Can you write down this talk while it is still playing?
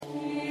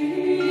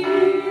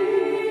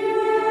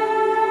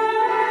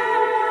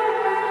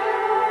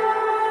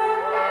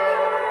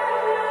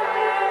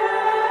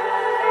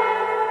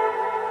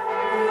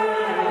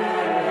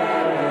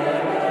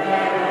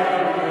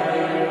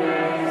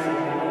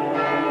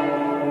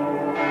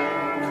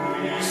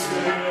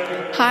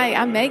Hi,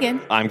 I'm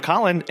Megan. I'm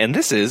Colin, and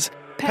this is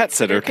Pet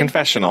Sitter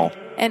Confessional,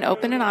 an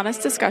open and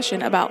honest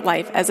discussion about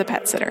life as a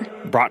pet sitter.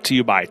 Brought to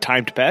you by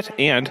Timed Pet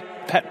and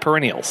Pet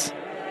Perennials.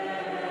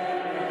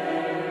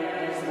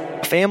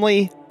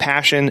 Family,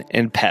 passion,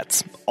 and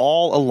pets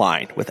all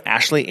align with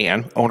Ashley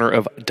Ann, owner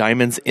of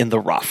Diamonds in the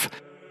Rough.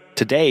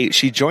 Today,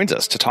 she joins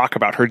us to talk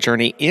about her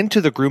journey into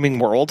the grooming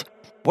world,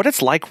 what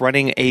it's like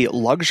running a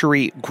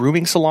luxury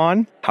grooming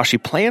salon, how she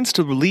plans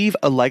to leave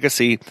a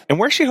legacy, and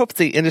where she hopes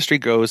the industry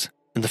goes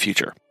in the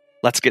future.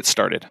 Let's get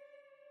started.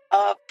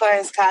 Of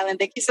course, Colin.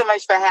 Thank you so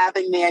much for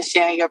having me and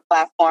sharing your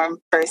platform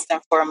first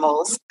and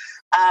foremost.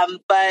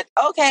 But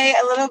okay,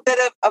 a little bit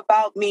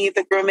about me,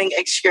 the grooming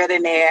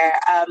extraordinaire.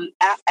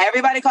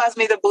 Everybody calls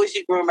me the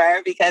bougie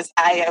groomer because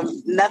I am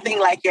nothing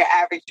like your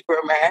average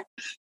groomer.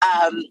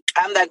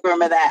 I'm that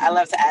groomer that I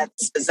love to add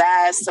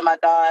pizzazz to my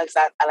dogs.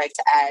 I like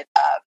to add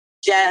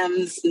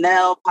gems,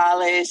 nail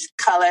polish,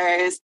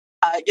 colors.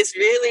 Just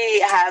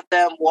really have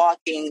them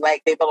walking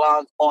like they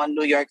belong on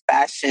New York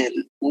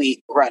Fashion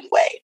Week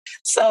runway.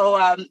 So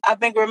I've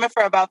been grooming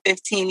for about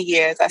 15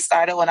 years. I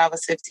started when I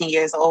was 15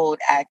 years old,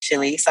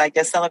 actually. So I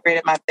just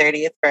celebrated my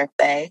 30th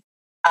birthday.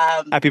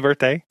 Happy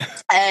birthday.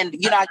 And,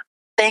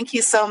 thank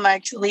you so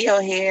much,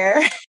 Leo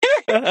here.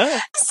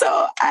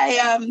 So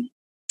I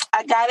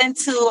got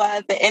into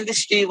the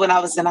industry when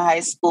I was in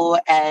high school.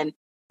 And,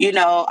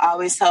 I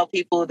always tell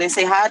people, they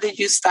say, how did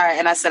you start?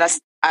 And I said,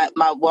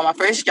 my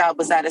first job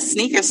was at a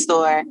sneaker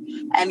store,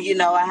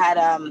 and I had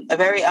a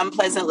very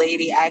unpleasant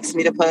lady ask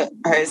me to put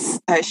her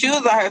shoes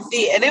on her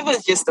feet, and it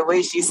was just the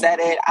way she said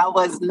it. I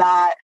was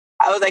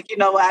like, you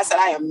know what? I said,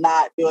 I am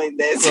not doing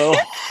this. Oh.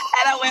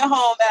 And I went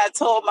home and I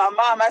told my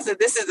mom, I said,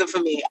 this isn't for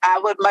me. I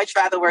would much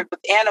rather work with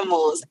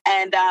animals.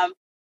 And I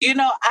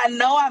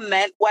know I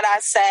meant what I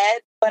said,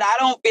 but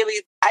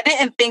I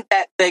didn't think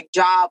that the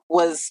job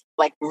was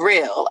like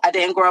real. I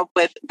didn't grow up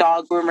with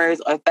dog groomers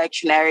or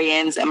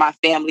veterinarians in my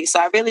family. So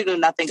I really knew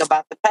nothing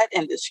about the pet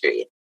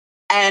industry.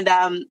 And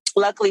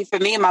luckily for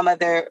me, my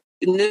mother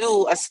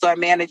knew a store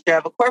manager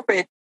of a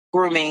corporate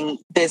grooming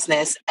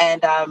business.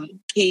 And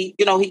he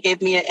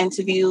gave me an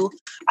interview.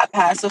 I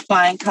passed with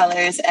flying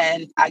colors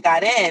and I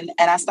got in,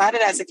 and I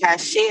started as a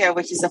cashier,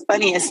 which is the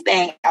funniest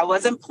thing. I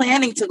wasn't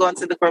planning to go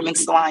into the grooming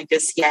salon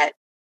just yet.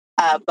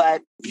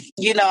 But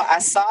I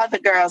saw the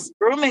girls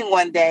grooming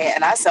one day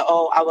and I said,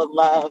 oh, I would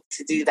love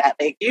to do that.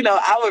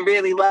 I would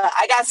really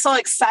I got so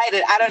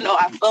excited. I don't know.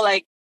 I feel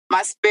like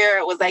my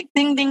spirit was like,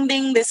 ding, ding,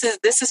 ding. This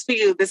is for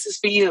you. This is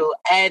for you.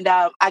 And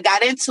I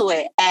got into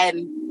it.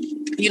 And,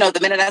 the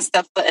minute I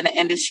stepped foot in the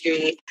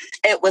industry,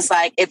 it was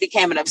like, it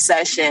became an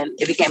obsession.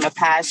 It became a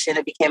passion.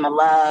 It became a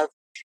love.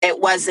 It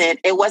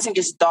wasn't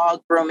just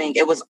dog grooming.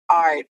 It was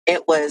art.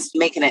 It was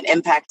making an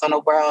impact on the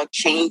world,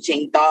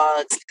 changing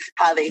dogs,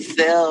 how they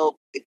feel,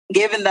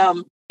 giving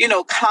them,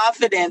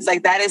 confidence.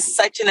 Like that is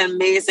such an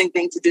amazing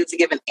thing to do, to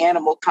give an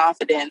animal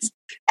confidence.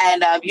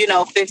 And,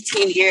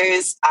 15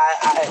 years,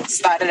 I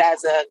started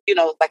as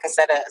like I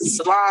said, a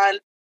salon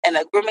and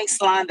a grooming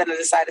salon. Then I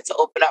decided to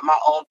open up my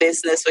own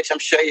business, which I'm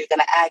sure you're going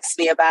to ask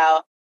me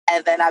about.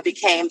 And then I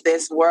became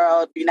this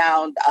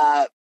world-renowned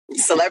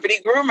celebrity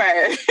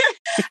groomer,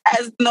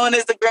 as known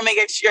as the grooming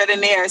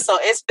extraordinaire. So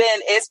it's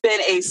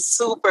been a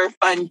super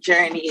fun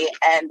journey,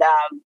 and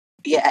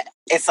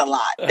it's a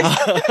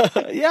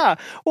lot. Yeah.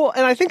 Well,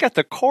 and I think at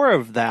the core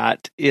of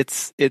that,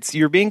 it's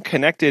you're being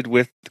connected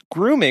with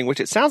grooming, which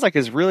it sounds like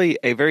is really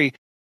a very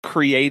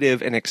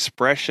creative and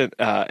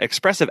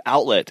expressive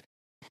outlet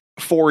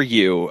for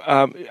you.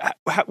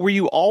 Were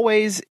you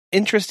always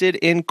interested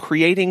in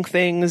creating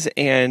things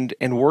and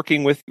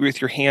working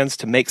with your hands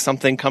to make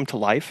something come to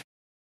life?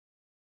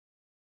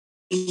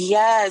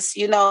 Yes,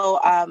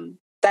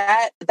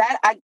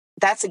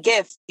 that's a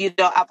gift.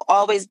 I've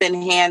always been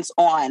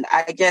hands-on.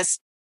 I just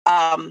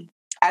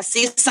I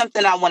see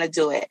something, I want to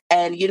do it.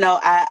 And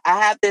I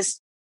have this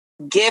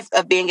gift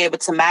of being able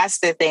to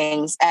master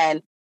things.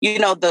 And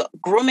the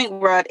grooming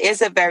world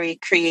is a very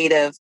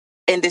creative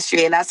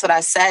industry, and that's what I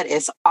said.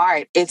 It's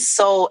art. It's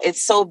so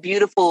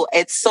beautiful.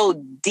 It's so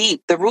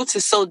deep. The roots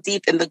are so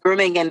deep in the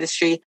grooming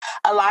industry.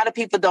 A lot of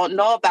people don't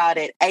know about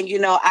it. And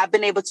I've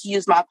been able to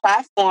use my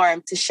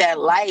platform to shed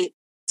light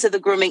to the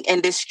grooming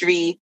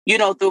industry,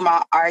 through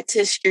my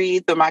artistry,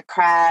 through my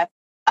craft,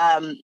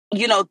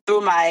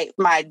 through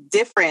my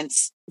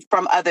difference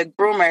from other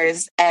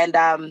groomers. And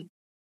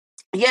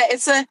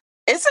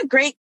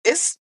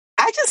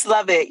I just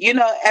love it.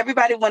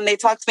 Everybody, when they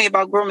talk to me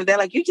about grooming, they're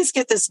like, you just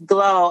get this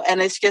glow.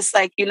 And it's just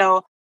like,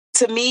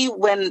 to me,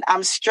 when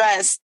I'm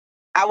stressed,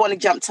 I want to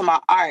jump to my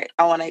art.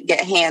 I want to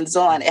get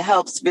hands-on. It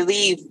helps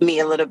relieve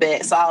me a little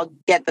bit. So I'll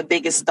get the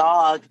biggest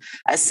dog,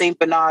 a Saint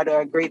Bernard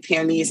or a Great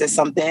Pyrenees or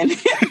something,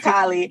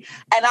 collie,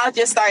 and I'll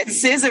just start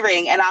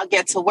scissoring and I'll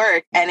get to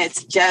work. And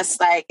it's just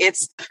like,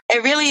 it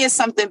really is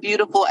something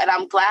beautiful. And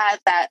I'm glad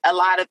that a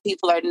lot of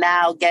people are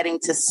now getting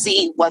to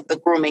see what the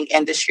grooming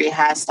industry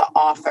has to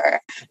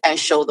offer and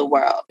show the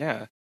world.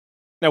 Yeah.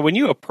 Now, when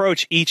you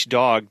approach each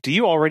dog, do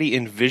you already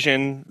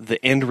envision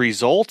the end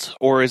result,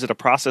 or is it a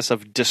process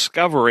of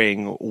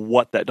discovering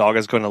what that dog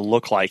is going to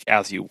look like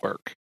as you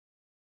work?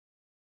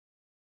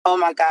 Oh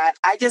my God.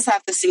 I just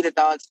have to see the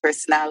dog's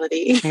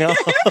personality. No.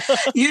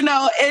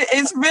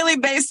 It's really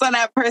based on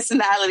that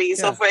personality. Yeah.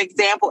 So for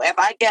example, if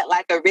I get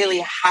like a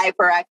really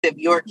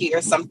hyperactive Yorkie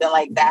or something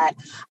like that,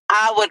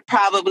 I would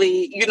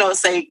probably,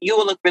 say you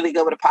will look really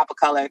good with a pop of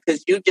color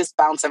because you just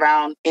bounce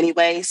around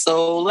anyway.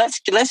 So let's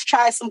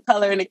try some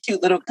color in a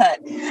cute little cut.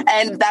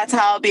 And that's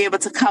how I'll be able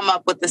to come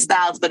up with the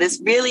styles. But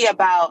it's really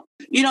about,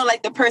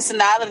 like the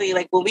personality.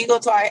 Like when we go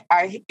to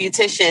our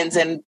beauticians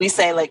and we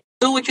say like,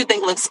 do what you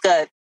think looks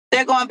good.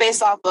 They're going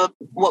based off of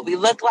what we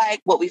look like,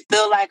 what we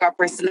feel like, our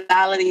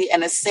personality,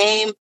 and the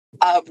same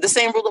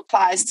rule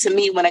applies to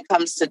me when it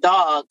comes to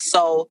dogs.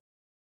 So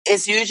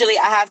it's usually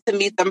I have to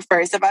meet them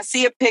first. If I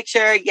see a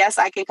picture, yes,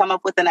 I can come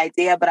up with an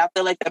idea, but I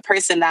feel like the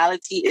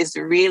personality is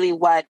really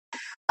what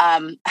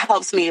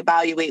helps me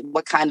evaluate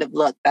what kind of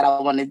look that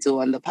I want to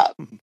do on the pup.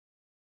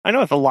 I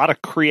know with a lot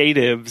of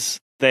creatives,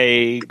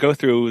 they go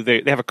through,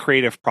 they have a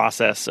creative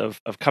process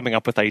of coming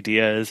up with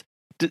ideas.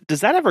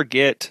 Does that ever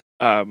get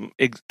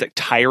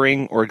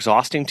tiring or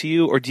exhausting to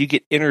you, or do you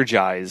get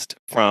energized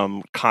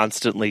from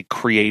constantly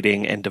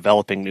creating and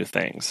developing new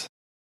things?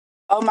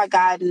 Oh my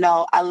God,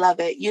 no, I love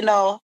it.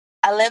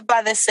 I live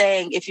by the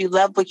saying, if you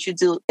love what you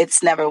do,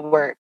 it's never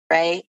work,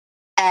 right?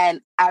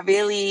 And I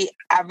really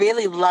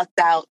lucked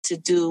out to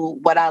do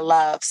what I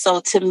love.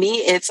 So to me,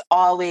 it's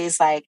always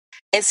like,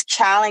 it's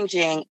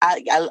challenging.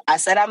 I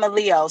said I'm a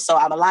Leo, so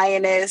I'm a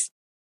lioness.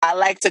 I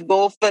like to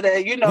go for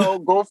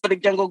the, go for the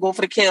jungle, go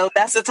for the kill.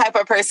 That's the type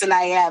of person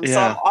I am. Yeah.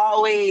 So I'm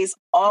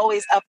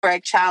always up for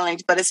a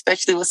challenge, but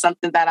especially with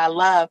something that I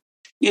love.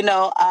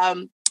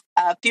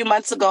 A few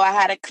months ago, I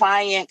had a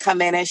client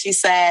come in and she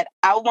said,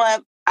 I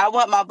want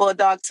my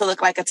bulldog to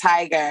look like a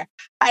tiger.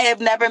 I have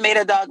never made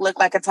a dog look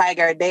like a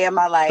tiger a day in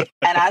my life.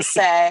 And I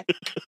said,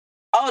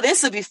 oh,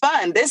 this would be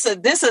fun. This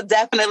would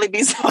definitely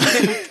be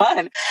something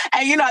fun.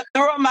 And, I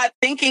threw on my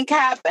thinking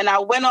cap and I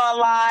went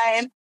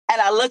online. And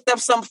I looked up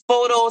some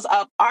photos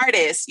of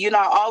artists.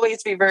 I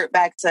always revert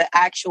back to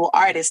actual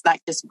artists,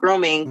 not just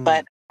grooming,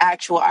 but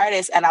actual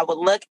artists. And I would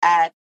look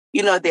at,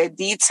 their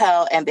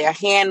detail and their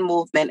hand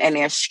movement and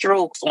their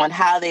strokes on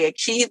how they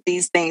achieve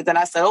these things. And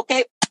I said,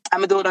 okay,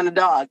 I'm going to do it on the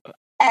dog.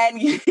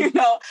 And,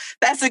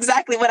 that's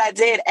exactly what I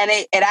did. And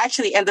it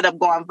actually ended up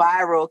going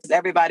viral because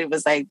everybody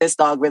was like, this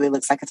dog really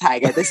looks like a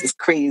tiger. This is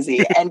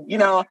crazy. And,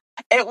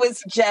 it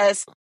was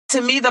just... To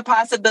me, the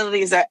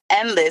possibilities are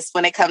endless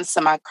when it comes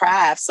to my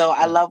craft. So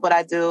I love what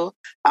I do.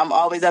 I'm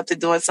always up to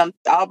doing something.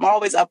 I'm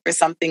always up for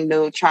something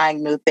new,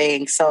 trying new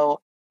things.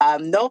 So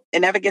nope, it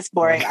never gets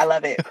boring. I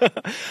love it.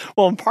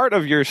 Well, and part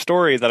of your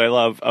story that I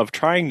love of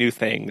trying new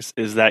things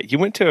is that you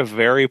went to a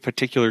very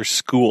particular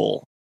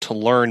school to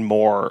learn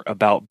more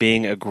about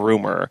being a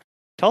groomer.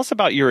 Tell us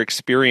about your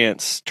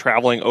experience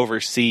traveling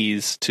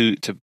overseas to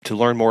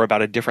learn more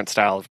about a different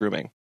style of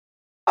grooming.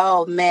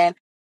 Oh, man.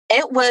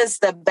 It was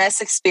the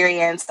best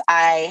experience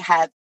I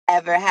have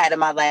ever had in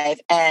my life.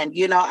 And,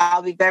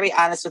 I'll be very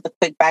honest with a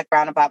quick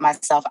background about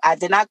myself. I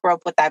did not grow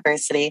up with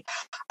diversity.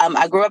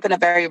 I grew up in a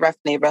very rough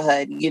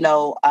neighborhood.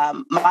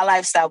 My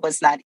lifestyle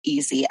was not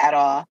easy at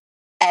all.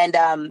 And,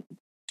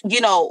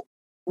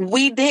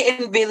 we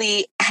didn't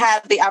really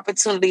have the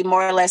opportunity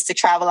more or less to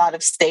travel out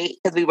of state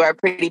because we were a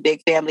pretty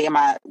big family and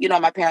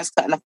my parents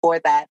couldn't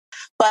afford that.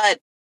 But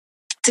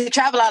to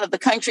travel out of the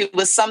country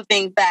was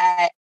something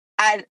that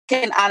I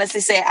can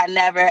honestly say I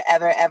never,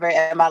 ever, ever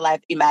in my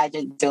life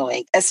imagined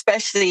doing,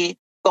 especially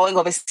going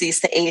overseas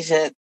to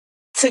Asia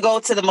to go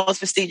to the most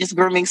prestigious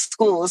grooming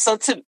schools. So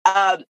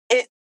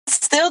it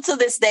still to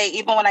this day,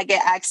 even when I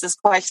get asked this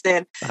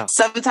question,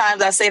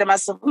 sometimes I say to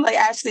myself, I'm like,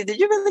 Ashley, did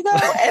you really go?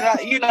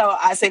 And,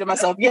 I say to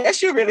myself,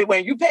 yes, you really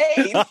went. You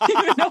paid, And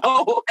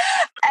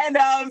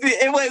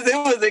it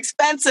was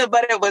expensive,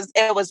 but it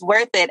was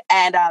worth it.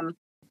 And,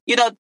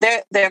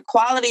 their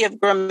quality of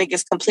grooming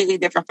is completely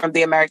different from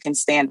the American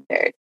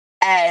standard.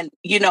 And,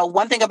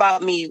 one thing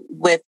about me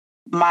with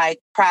my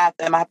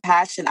craft and my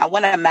passion, I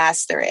want to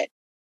master it.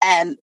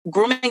 And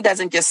grooming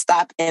doesn't just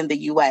stop in the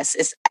U.S.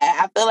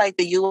 I feel like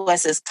the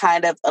U.S. is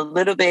kind of a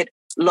little bit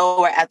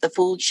lower at the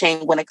food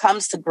chain when it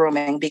comes to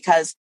grooming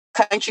because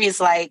countries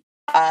like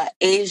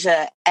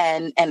Asia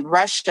and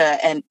Russia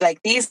and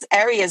like these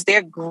areas,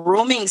 their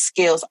grooming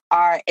skills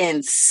are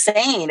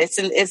insane.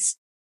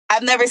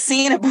 I've never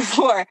seen it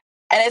before.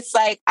 And it's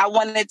like, I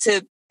wanted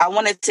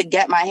to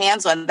get my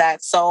hands on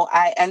that. So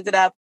I ended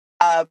up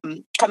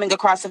coming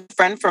across a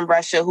friend from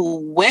Russia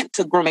who went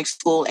to grooming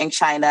school in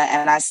China.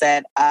 And I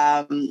said,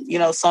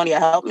 Sonia,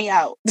 help me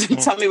out.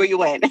 Tell me where you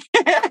went.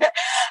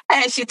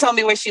 And she told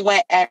me where she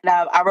went. And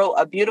I wrote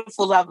a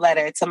beautiful love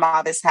letter to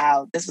Mavis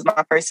Howe. This was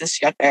my first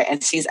instructor.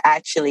 And she's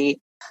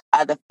actually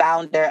the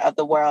founder of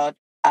the World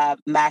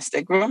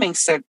Master Grooming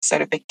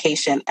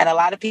Certification. And a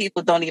lot of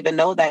people don't even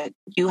know that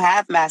you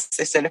have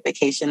master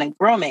certification in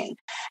grooming.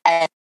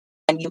 And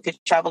you could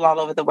travel all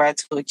over the world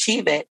to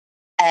achieve it.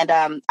 And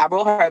I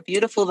wrote her a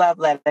beautiful love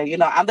letter. You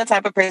know, I'm the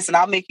type of person,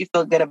 I'll make you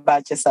feel good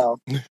about yourself.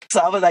 So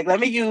I was like, let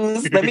me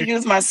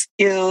use my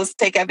skills,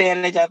 take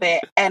advantage of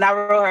it. And I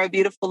wrote her a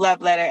beautiful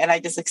love letter, and I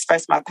just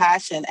expressed my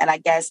passion. And I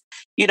guess,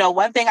 you know,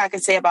 one thing I can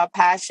say about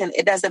passion,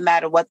 it doesn't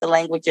matter what the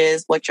language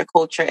is, what your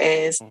culture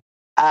is,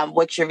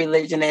 what your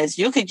religion is.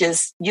 You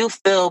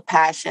feel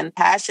passion.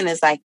 Passion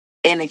is like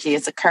energy.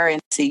 It's a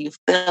currency. You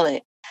feel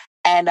it.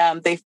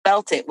 And they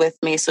felt it with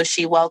me. So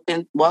she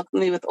welcomed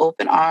me with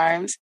open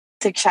arms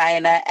to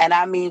China. And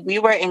I mean, we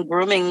were in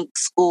grooming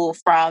school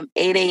from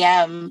 8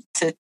 a.m.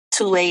 to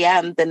 2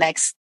 a.m. the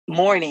next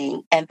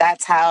morning. And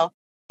that's how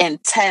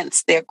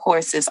intense their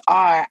courses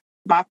are.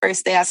 My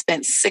first day, I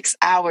spent 6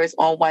 hours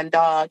on one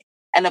dog.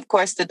 And of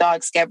course, the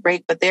dogs get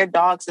break, but their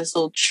dogs are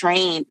so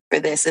trained for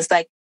this. It's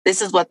like,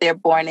 this is what they're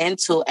born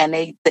into.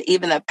 And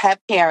even the pet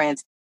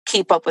parents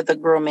keep up with the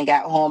grooming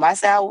at home. I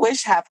said, I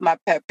wish half my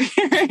pet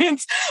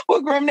parents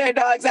would groom their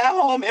dogs at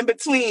home in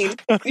between,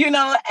 you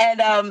know,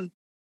 and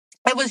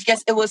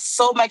it was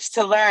so much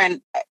to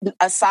learn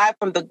aside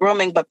from the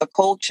grooming, but the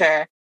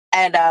culture.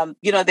 And,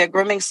 you know, their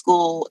grooming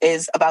school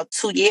is about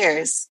 2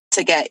 years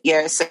to get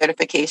your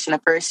certification.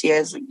 The first year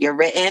is your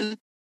written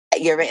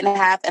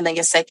half, and then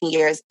your second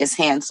year is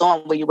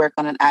hands-on, where you work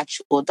on an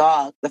actual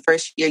dog. The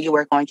first year you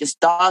work on just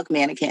dog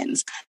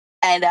mannequins.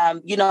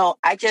 And, you know,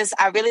 I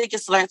really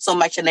just learned so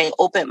much, and they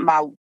opened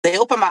my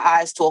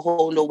eyes to a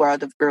whole new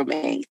world of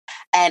grooming.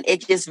 And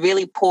it just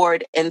really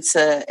poured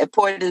into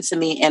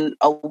me in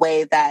a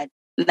way that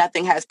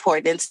nothing has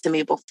poured into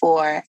me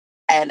before.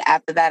 And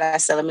after that, I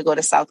said, let me go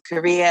to South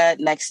Korea.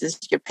 Next is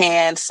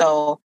Japan.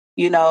 So,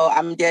 you know,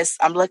 I'm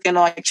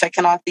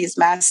checking off these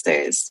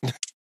masters.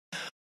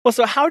 Well,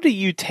 so how do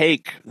you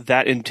take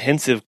that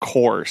intensive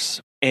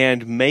course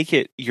and make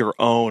it your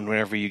own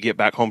whenever you get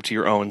back home to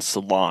your own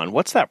salon?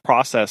 What's that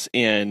process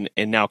in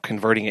now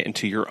converting it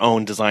into your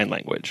own design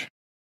language?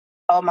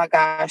 Oh my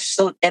gosh.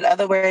 So in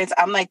other words,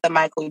 I'm like the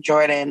Michael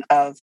Jordan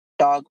of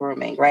dog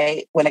grooming,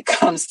 right? When it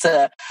comes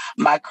to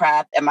my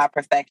craft and my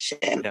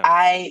perfection. Yeah.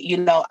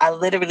 I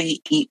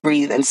literally eat,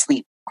 breathe, and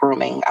sleep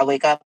grooming. I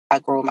wake up, I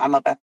groom. I'm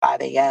up at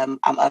 5 a.m.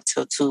 I'm up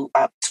till 2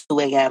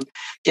 a.m.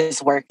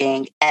 just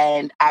working.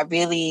 And I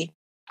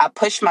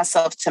push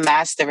myself to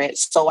master it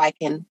so I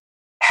can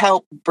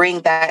help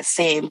bring that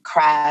same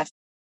craft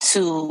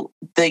to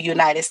the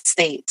United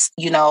States,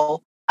 you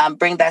know,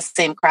 bring that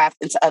same craft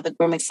into other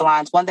grooming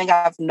salons. One thing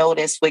I've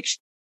noticed, which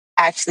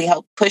actually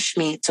helped push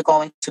me to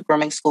going to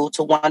grooming school,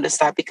 to want to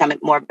start becoming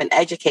more of an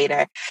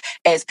educator,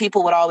 is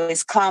people would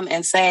always come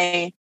and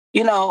say,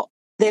 you know,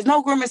 there's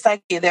no groomers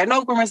like you. There are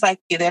no groomers like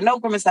you. There are no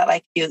groomers that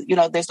like you. You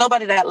know, there's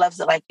nobody that loves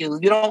it like you.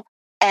 You don't.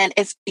 And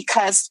it's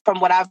because from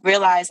what I've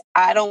realized,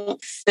 I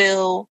don't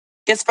feel,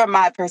 just from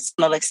my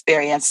personal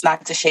experience,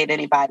 not to shade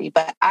anybody,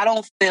 but I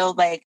don't feel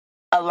like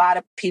a lot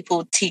of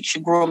people teach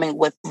grooming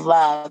with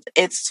love.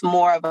 It's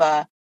more of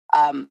a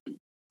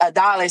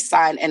dollar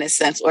sign in a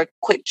sense, or a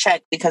quick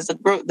check, because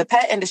the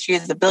pet industry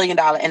is a $1 billion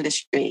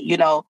industry. You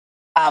know,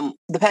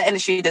 the pet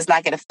industry does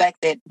not get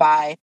affected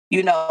by,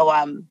 you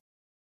know,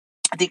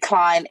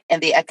 decline in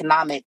the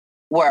economic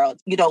world.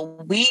 You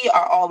know, we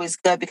are always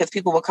good because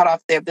people will cut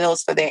off their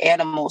bills for their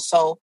animals.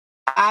 So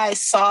I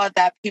saw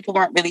that people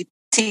weren't really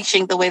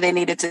teaching the way they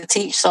needed to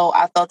teach. So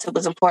I felt it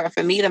was important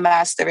for me to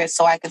master it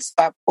so I can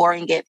start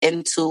pouring it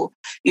into,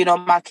 you know,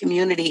 my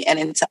community and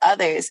into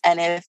others. And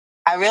if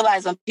I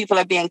realize when people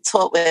are being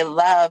taught with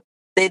love,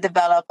 they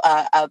develop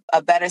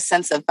a better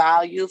sense of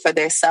value for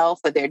their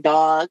self, for their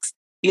dogs,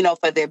 you know,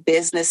 for their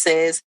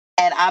businesses.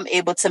 And I'm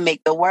able to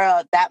make the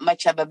world that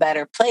much of a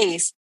better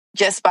place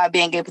just by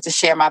being able to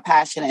share my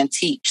passion and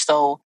teach.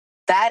 So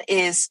that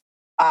is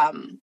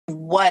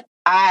what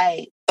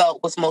I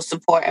felt was most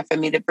important for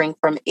me to bring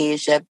from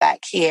Asia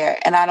back here.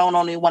 And I don't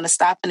only want to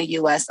stop in the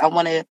U.S. I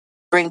want to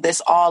bring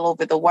this all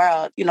over the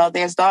world. You know,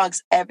 there's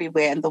dogs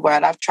everywhere in the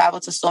world. I've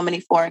traveled to so many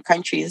foreign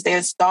countries.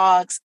 There's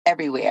dogs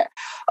everywhere.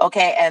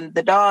 Okay. And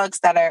the dogs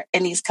that are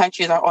in these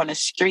countries are on the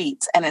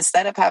streets. And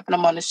instead of having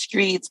them on the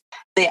streets,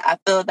 I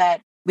feel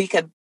that we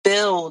could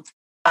build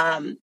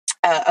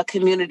a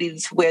community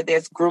where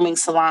there's grooming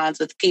salons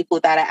with people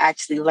that are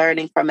actually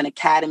learning from an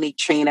academy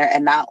trainer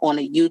and not on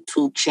a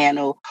YouTube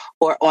channel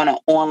or on an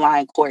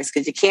online course,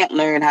 because you can't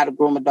learn how to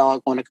groom a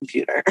dog on a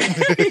computer.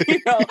 You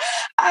know,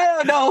 I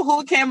don't know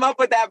who came up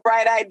with that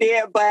bright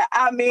idea, but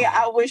I mean,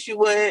 I wish you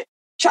would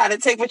try to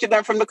take what you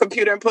learned from the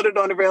computer and put it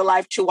on a real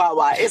life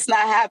Chihuahua. It's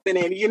not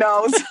happening, you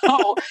know?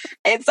 So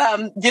it's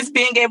just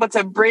being able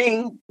to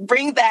bring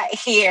that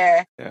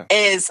here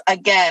is,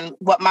 again,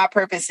 what my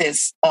purpose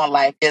is on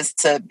life, is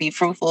to be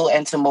fruitful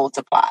and to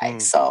multiply.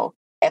 So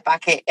if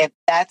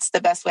that's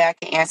the best way I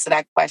can answer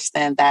that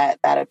question,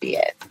 that'll be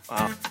it.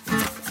 Wow.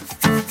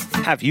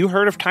 Have you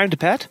heard of Time to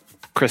Pet?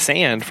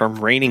 Chris-Anne from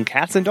Raining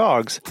Cats and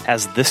Dogs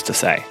has this to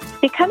say.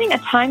 Becoming a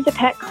Time to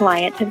Pet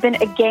client has been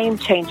a game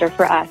changer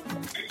for us.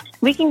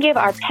 We can give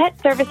our pet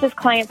services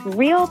clients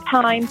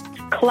real-time,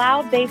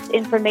 cloud-based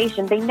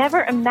information they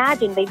never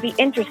imagined they'd be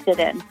interested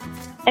in.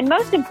 And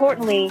most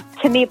importantly,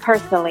 to me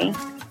personally,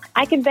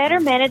 I can better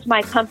manage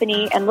my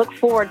company and look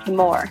forward to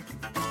more.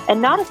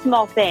 And not a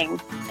small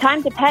thing,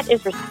 Time to Pet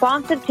is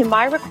responsive to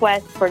my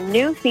requests for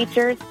new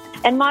features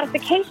and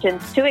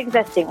modifications to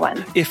existing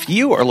ones. If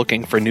you are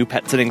looking for new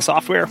pet sitting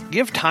software,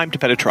 give Time to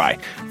Pet a try.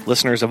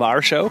 Listeners of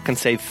our show can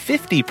save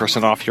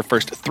 50% off your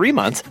first 3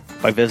 months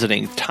by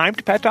visiting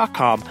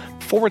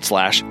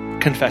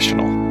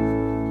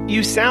timetopet.com/confessional.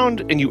 You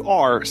sound and you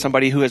are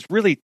somebody who has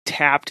really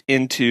tapped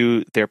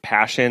into their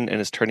passion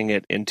and is turning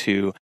it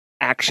into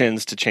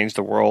actions to change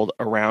the world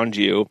around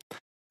you.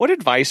 What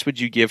advice would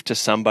you give to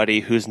somebody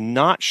who's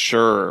not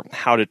sure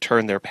how to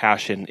turn their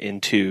passion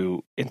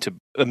into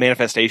a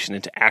manifestation,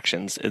 into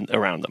actions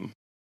around them?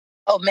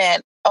 Oh,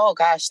 man. Oh,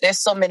 gosh. There's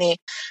so many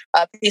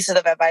pieces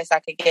of advice I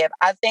could give.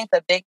 I think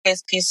the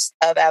biggest piece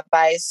of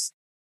advice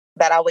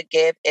that I would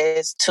give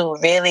is to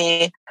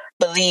really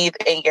believe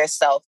in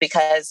yourself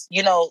because,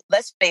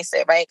 let's face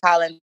it, right,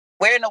 Colin?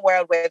 We're in a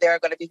world where there are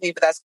going to be people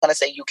that's going to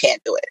say you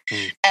can't do it.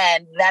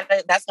 And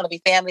that's going to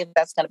be family.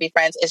 That's going to be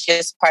friends. It's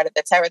just part of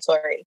the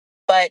territory.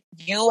 But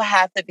you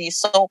have to be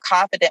so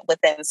confident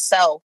within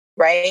self,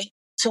 right?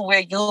 To where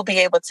you'll be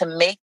able to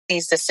make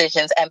these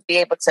decisions and be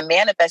able to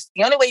manifest.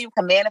 The only way you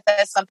can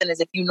manifest something is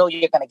if you know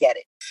you're going to get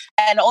it.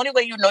 And the only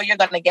way you know you're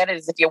going to get it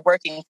is if you're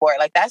working for it.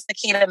 Like that's the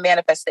key to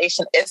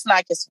manifestation. It's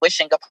not just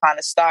wishing upon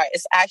a star.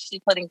 It's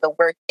actually putting the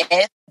work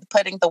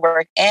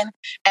in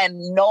and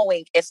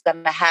knowing it's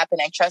going to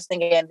happen and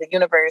trusting in the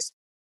universe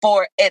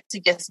for it to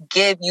just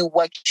give you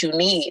what you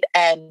need.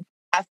 And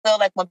I feel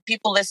like when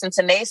people listen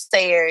to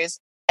naysayers,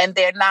 and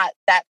they're not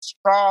that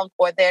strong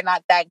or they're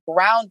not that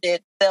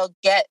grounded, they'll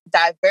get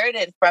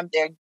diverted from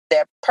their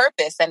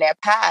purpose and their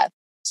path.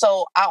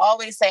 So I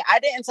always say,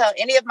 I didn't tell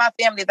any of my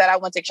family that I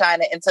went to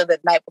China until the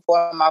night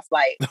before my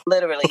flight,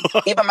 literally,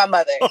 even my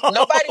mother.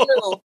 Nobody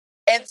knew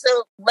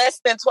until less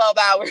than 12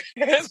 hours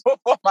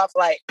before my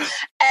flight.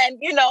 And,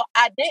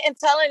 I didn't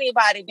tell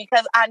anybody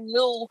because I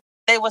knew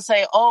they would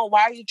say, oh,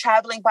 why are you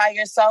traveling by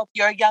yourself?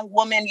 You're a young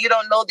woman. You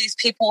don't know these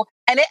people.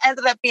 And it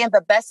ended up being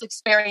the best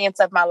experience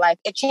of my life.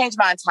 It changed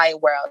my entire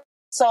world.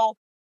 So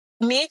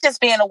me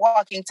just being a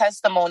walking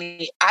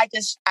testimony, I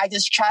just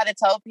try to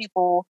tell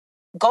people,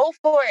 go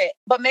for it,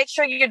 but make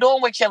sure you're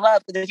doing what you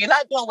love. Because if you're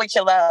not doing what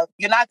you love,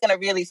 you're not going to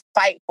really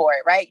fight for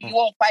it, right? You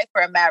won't fight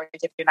for a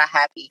marriage if you're not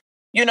happy.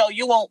 You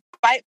won't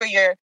fight for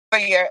your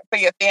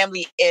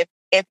family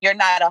if you're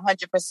not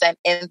 100%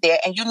 in there.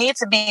 And you need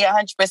to be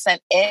 100%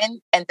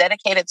 in and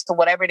dedicated to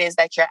whatever it is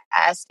that you're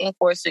asking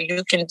for so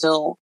you can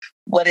do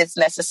what is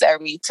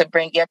necessary to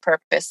bring your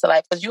purpose to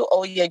life. Because you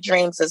owe your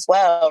dreams as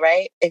well,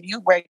 right? If you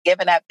were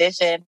given that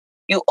vision,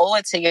 you owe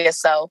it to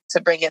yourself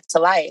to bring it to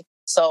life.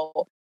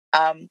 So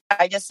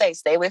I just say,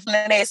 stay away from the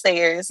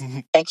naysayers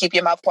and keep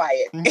your mouth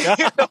quiet.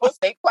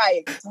 Stay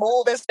quiet.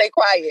 Move and stay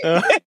quiet.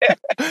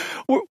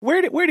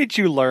 Where did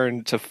you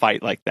learn to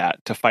fight like that,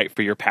 to fight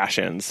for your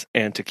passions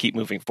and to keep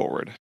moving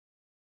forward?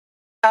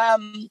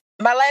 My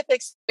life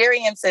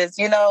experiences,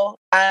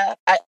 I'm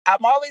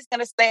always going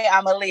to say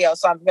I'm a Leo,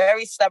 so I'm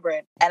very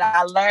stubborn, and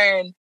I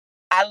learned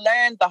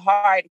the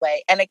hard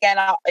way. And again,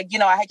 I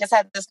had just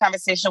had this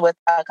conversation with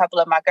a couple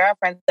of my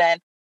girlfriends,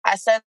 and I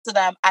said to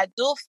them, I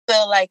do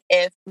feel like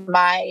if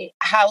my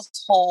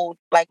household,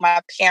 like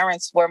my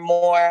parents were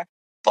more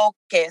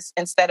focused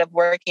instead of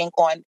working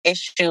on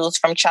issues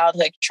from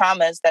childhood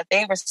traumas that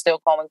they were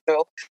still going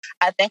through,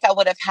 I think I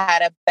would have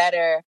had a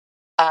better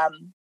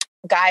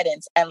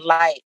guidance and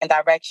light and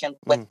direction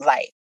with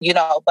life,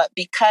 but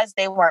because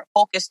they weren't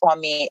focused on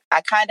me,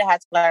 I kind of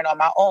had to learn on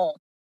my own.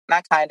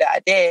 I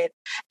did.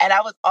 And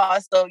I was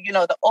also,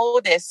 the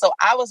oldest. So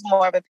I was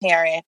more of a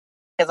parent.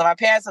 Because my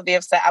parents would be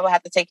upset, I would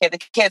have to take care of the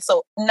kids.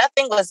 So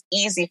nothing was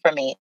easy for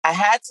me. I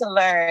had to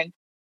learn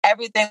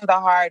everything the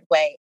hard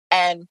way.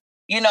 And,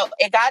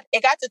 it got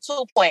to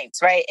 2 points,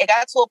 right? It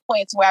got to a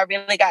point where I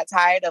really got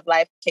tired of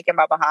life kicking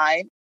my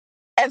behind.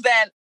 And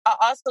then I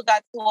also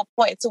got to a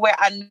point to where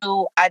I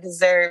knew I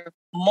deserved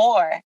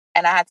more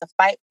and I had to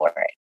fight for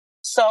it.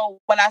 So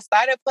when I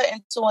started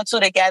putting 2 and 2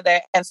 together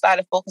and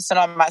started focusing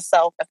on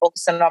myself and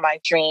focusing on my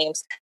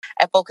dreams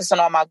and focusing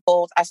on my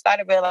goals, I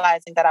started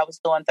realizing that I was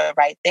doing the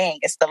right thing.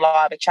 It's the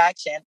law of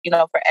attraction.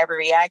 For every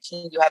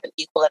reaction, you have an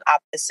equal and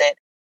opposite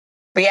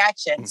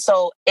reaction.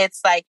 So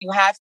it's like you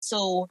have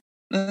to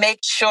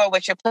make sure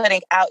what you're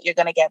putting out, you're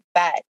going to get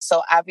back.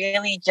 So I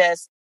really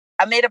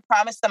I made a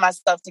promise to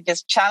myself to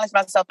just challenge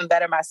myself and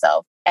better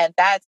myself. And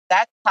that's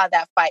how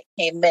that fight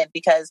came in,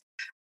 because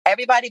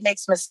everybody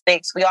makes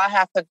mistakes. We all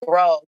have to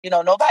grow.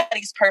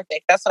 Nobody's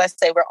perfect. That's what I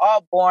say. We're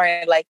all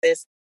born like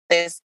this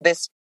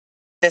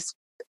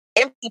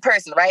empty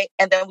person, right?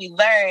 And then we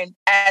learn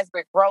as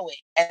we're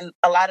growing. And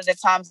a lot of the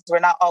times we're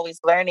not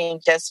always learning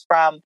just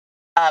from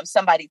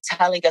somebody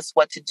telling us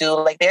what to do.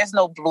 Like there's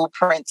no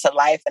blueprint to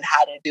life and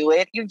how to do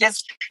it. You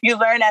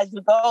learn as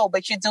you go,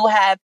 but you do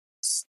have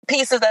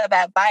pieces of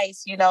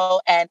advice,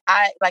 and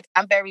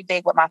I'm very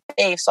big with my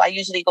faith. So I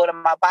usually go to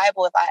my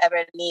Bible if I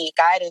ever need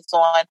guidance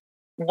on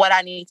what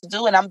I need to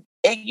do. And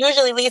it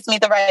usually leads me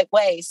the right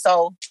way.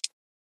 So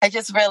I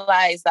just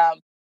realized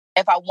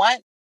if I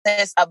want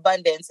this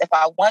abundance, if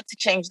I want to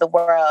change the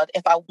world,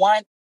 if I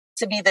want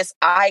to be this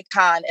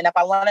icon, and if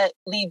I want to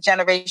leave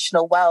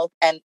generational wealth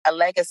and a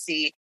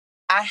legacy,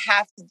 I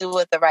have to do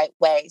it the right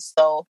way.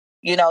 So,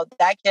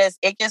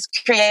 it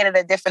just created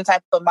a different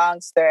type of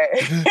monster,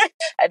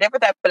 a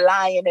different type of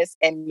lioness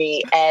in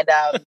me. And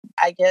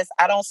I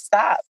don't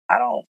stop. I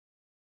don't.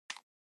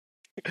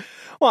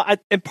 Well,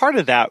 and part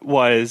of that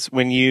was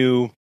when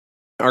you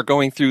are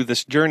going through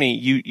this journey,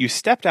 you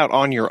stepped out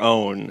on your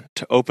own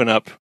to open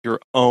up your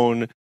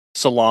own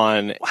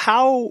salon.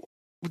 How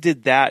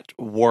did that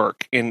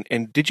work?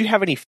 And did you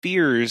have any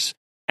fears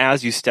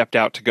as you stepped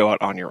out to go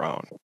out on your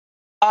own?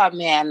 Oh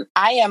man,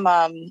 I am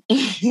I'm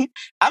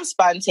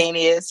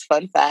spontaneous,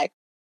 fun fact.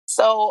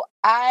 So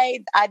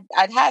I'd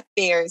had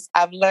fears.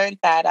 I've learned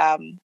that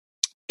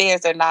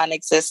fears are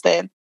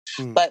non-existent,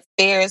 but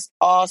fears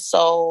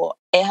also,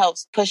 it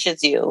helps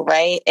pushes you,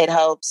 right? It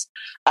helps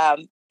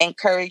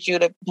encourage you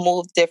to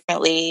move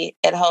differently.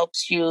 It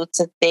helps you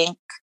to think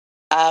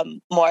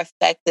more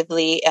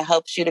effectively. It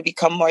helps you to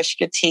become more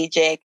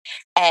strategic.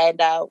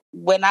 And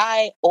when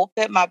I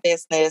opened my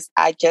business,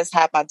 I just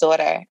had my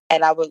daughter,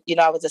 and I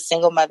was a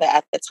single mother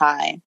at the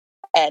time,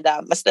 and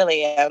I still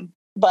am.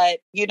 But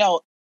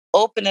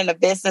opening a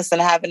business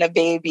and having a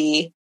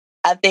baby,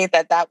 I think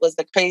that was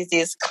the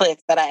craziest cliff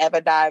that I ever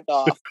dived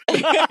off.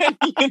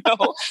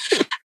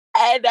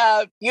 And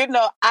I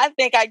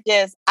think I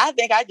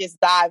just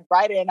dived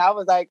right in. I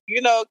was like,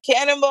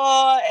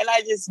 cannonball, and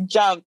I just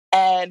jumped.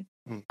 And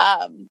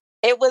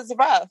it was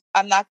rough.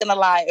 I'm not gonna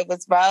lie, it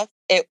was rough.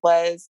 It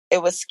was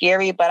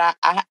scary, but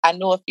I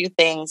knew a few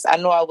things. I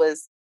knew I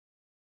was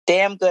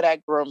damn good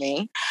at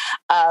grooming.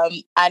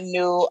 I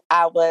knew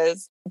I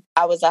was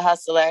a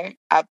hustler.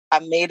 I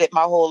made it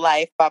my whole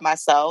life by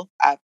myself.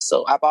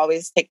 So I've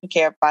always taken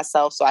care of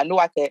myself. So I knew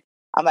I could.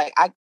 I'm like,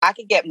 I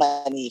could get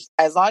money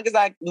as long as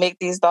I make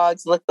these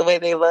dogs look the way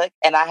they look,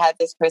 and I had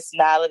this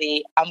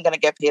personality. I'm gonna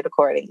get paid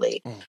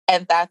accordingly,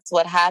 and that's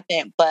what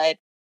happened. But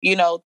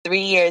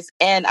 3 years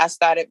in, I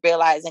started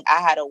realizing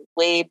I had a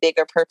way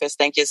bigger purpose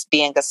than just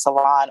being a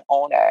salon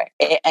owner.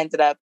 It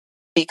ended up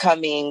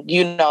becoming,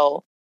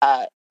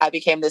 I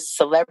became this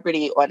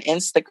celebrity on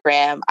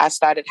Instagram. I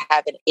started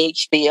having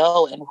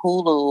HBO and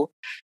Hulu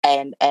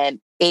and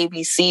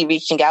ABC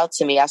reaching out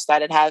to me. I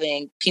started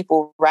having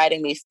people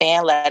writing me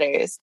fan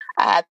letters.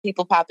 I had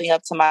people popping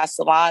up to my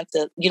salon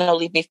to,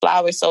 leave me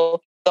flowers.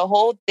 So the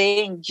whole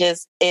thing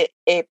just, it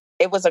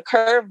was a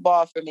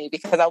curveball for me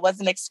because I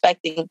wasn't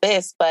expecting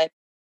this. But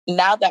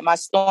now that my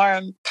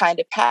storm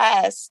kind of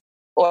passed,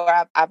 or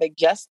I've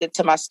adjusted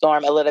to my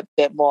storm a little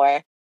bit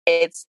more,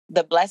 it's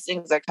the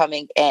blessings are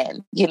coming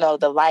in.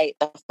 The light,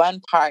 the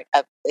fun part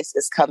of this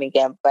is coming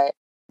in. But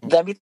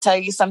let me tell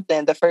you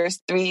something. The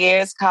first 3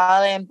 years,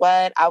 Colin,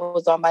 I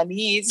was on my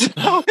knees.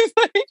 But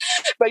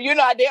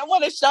I didn't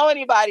want to show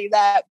anybody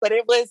that. But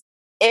it was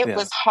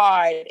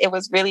hard. It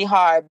was really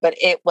hard. But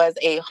it was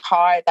a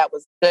hard that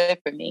was good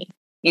for me.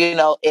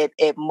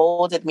 It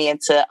molded me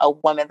into a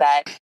woman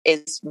that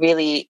is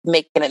really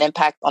making an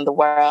impact on the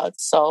world.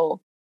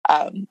 So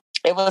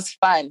it was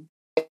fun.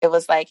 It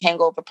was like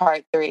Hangover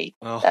Part 3.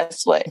 Oh.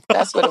 That's what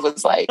it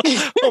was like.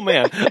 Oh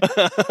man.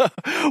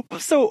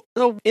 So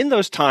in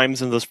those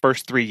times, in those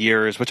first 3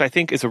 years, which I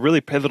think is a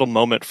really pivotal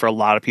moment for a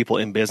lot of people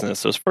in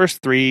business, those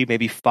first 3,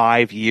 maybe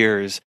 5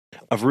 years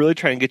of really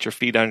trying to get your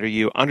feet under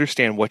you,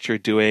 understand what you're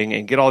doing,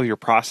 and get all your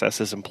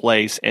processes in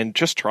place, and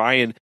just try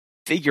and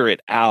figure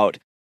it out.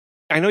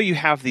 I know you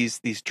have these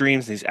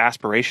dreams, these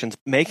aspirations,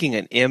 making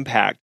an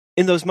impact.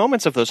 In those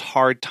moments of those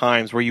hard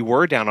times where you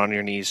were down on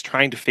your knees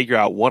trying to figure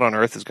out what on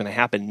earth is going to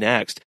happen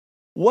next,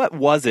 what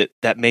was it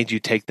that made you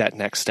take that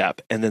next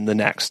step, and then the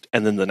next,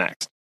 and then the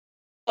next?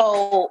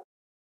 So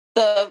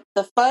the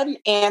fun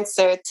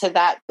answer to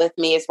that with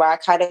me is where I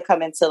kind of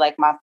come into like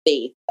my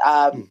faith.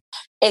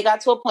 It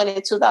got to a point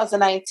in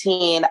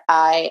 2019,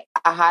 I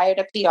hired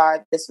a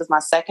PR. This was my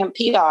second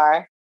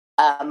PR.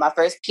 My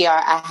first PR,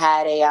 I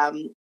had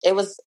it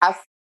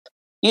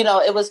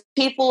was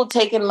people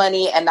taking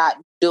money and not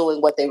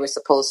doing what they were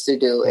supposed to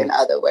do, in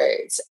other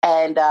words.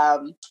 And,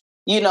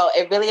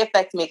 it really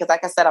affected me because,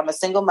 like I said, I'm a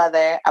single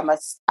mother.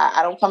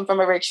 I don't come from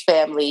a rich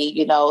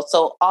family,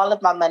 so all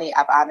of my money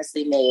I've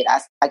honestly made.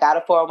 I got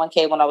a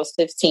 401k when I was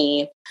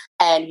 15.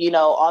 And,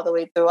 all the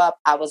way through up,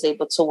 I was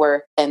able to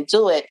work and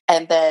do it.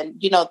 And then,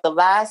 the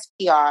last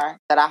PR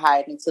that I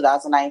hired in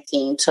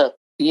 2019 took,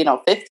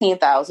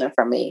 $15,000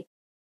 from me.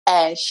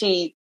 And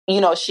she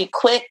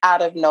quit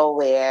out of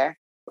nowhere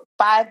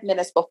 5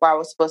 minutes before I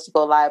was supposed to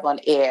go live on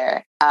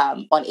air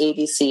on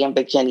ABC in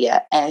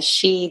Virginia. And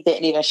she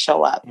didn't even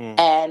show up.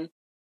 And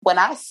when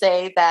I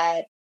say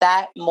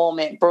that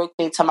moment broke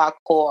me to my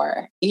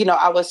core,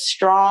 I was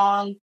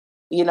strong,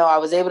 I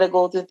was able to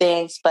go through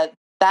things. But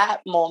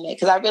that moment,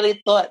 because I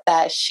really thought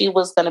that she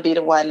was going to be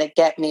the one to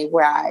get me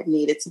where I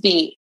needed to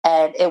be.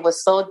 And it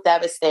was so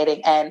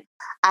devastating. And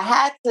I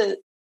had to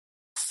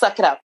suck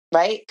it up,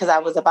 right? Because I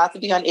was about to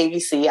be on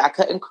ABC. I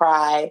couldn't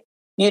cry,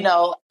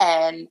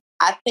 and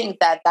I think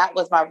that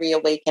was my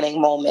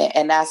reawakening moment.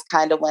 And that's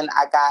kind of when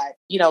I got,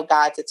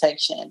 God's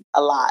attention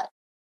a lot.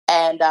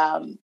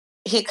 And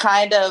he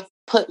kind of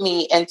put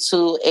me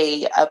into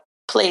a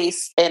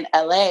place in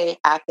LA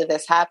after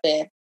this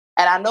happened.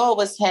 And I know it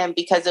was him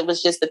because it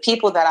was just the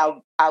people that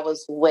I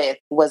was with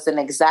was an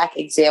exact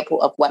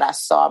example of what I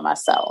saw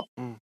myself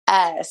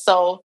as.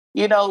 So,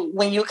 you know,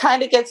 when you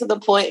kind of get to the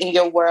point in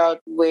your world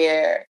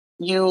where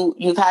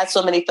you've had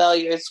so many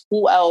failures,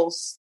 who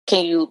else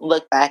can you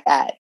look back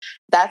at?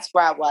 That's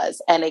where I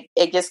was. And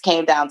it just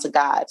came down to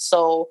God.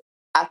 So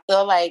I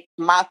feel like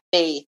my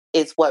faith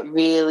is what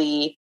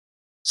really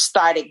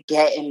started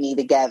getting me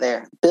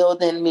together,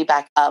 building me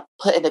back up,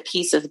 putting the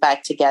pieces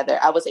back together.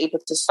 I was able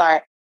to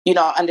start, you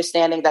know,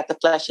 understanding that the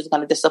flesh is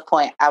going to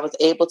disappoint. I was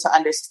able to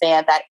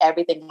understand that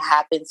everything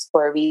happens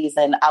for a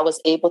reason. I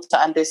was able to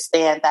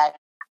understand that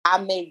I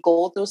may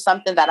go through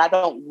something that I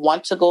don't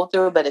want to go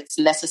through, but it's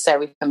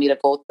necessary for me to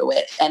go through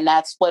it. And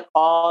that's what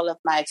all of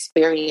my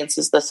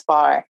experiences thus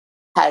far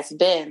has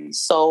been.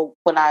 So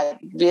when I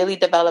really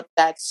developed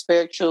that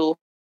spiritual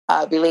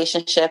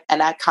relationship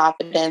and that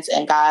confidence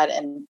in God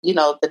and, you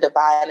know, the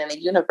divine and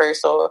the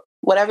universe or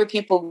whatever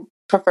people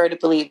prefer to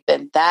believe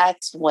in,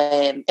 that's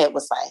when it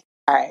was like,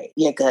 all right,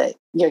 you're good.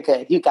 You're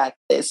good. You got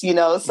this, you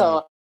know?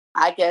 So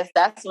I guess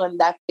that's when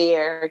that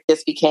fear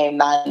just became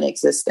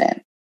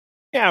non-existent.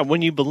 Yeah,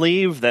 when you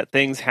believe that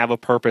things have a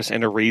purpose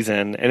and a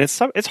reason, and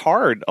it's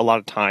hard a lot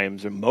of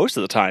times, and most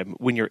of the time,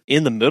 when you're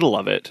in the middle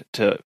of it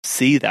to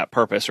see that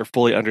purpose or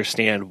fully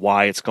understand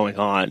why it's going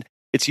on.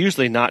 It's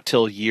usually not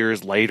till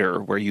years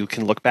later where you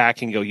can look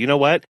back and go, you know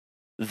what?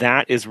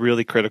 That is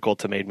really critical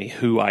to made me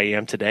who I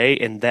am today.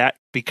 And that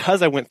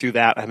because I went through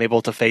that, I'm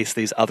able to face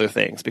these other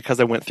things. Because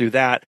I went through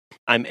that,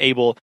 I'm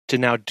able to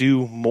now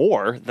do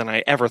more than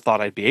I ever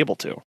thought I'd be able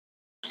to.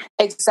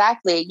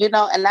 Exactly. You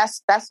know, and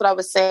that's what I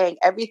was saying.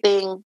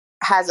 Everything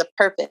has a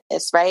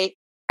purpose, right?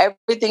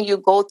 Everything you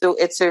go through,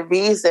 it's a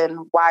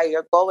reason why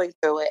you're going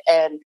through it.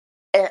 And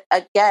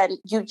again,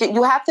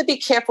 you have to be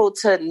careful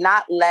to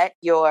not let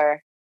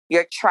your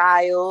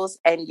trials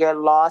and your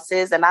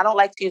losses, and I don't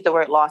like to use the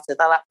word losses.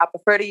 I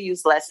prefer to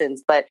use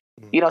lessons, but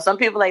you know, some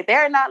people like,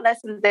 they're not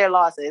lessons, they're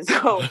losses.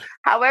 So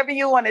however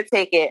you want to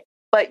take it,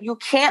 but you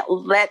can't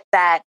let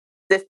that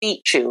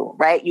defeat you,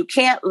 right? You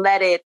can't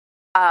let it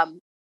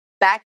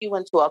back you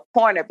into a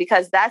corner,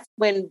 because that's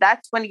when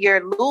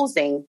you're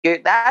losing.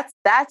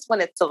 That's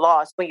when it's a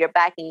loss, when you're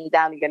backing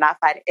down and you're not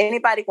fighting.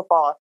 Anybody can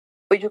fall,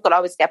 but you could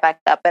always get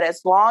back up. But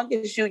as long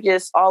as you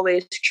just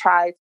always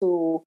try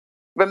to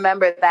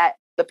remember that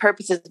the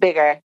purpose is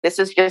bigger. This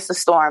is just a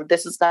storm.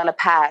 This is going to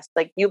pass.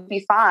 Like, you'll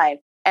be fine.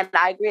 And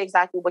I agree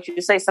exactly what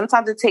you say.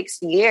 Sometimes it takes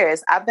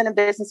years. I've been in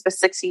business for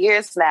 6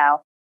 years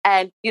now.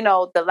 And, you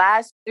know, the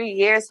last 3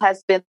 years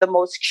has been the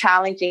most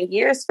challenging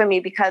years for me,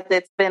 because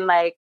it's been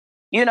like,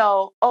 you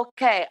know,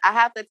 okay, I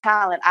have the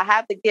talent, I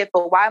have the gift,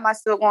 but why am I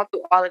still going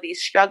through all of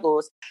these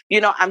struggles?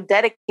 You know, I'm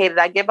dedicated.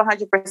 I give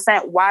 100%.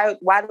 Why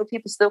do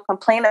people still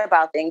complain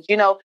about things? You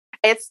know,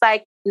 it's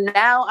like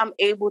now I'm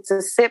able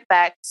to sit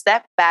back,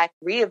 step back,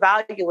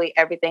 reevaluate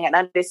everything and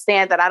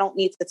understand that I don't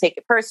need to take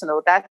it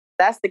personal.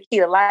 That's the key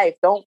to life.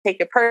 Don't take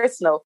it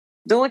personal.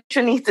 Do what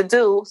you need to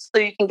do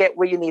so you can get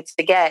where you need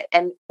to get.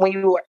 And when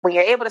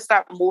you're able to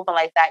start moving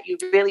like that, you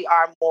really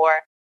are more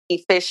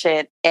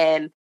efficient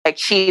in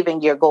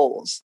achieving your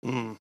goals.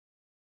 Mm.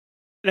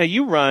 Now,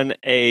 you run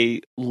a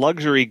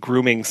luxury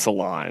grooming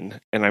salon,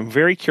 and I'm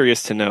very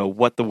curious to know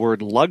what the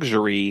word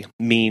luxury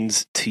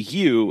means to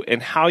you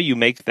and how you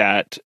make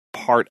that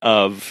part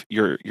of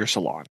your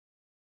salon.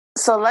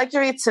 So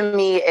luxury to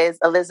me is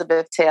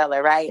Elizabeth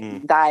Taylor,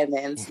 right?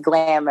 Diamonds,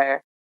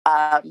 glamour,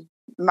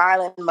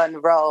 Marilyn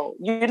Monroe.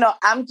 You know,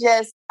 I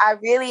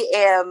really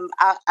am,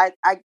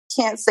 I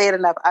can't say it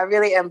enough. I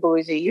really am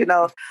bougie. You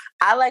know,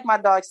 I like my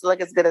dogs to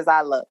look as good as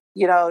I look.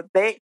 You know,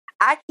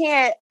 I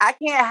can't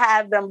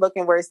have them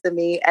looking worse than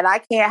me, and I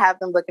can't have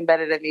them looking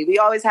better than me. We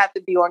always have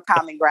to be on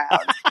common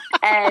ground.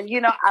 And,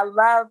 you know, I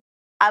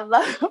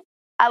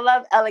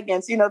love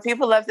elegance. You know,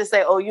 people love to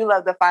say, oh, you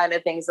love the finer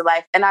things in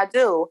life. And I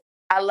do.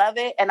 I love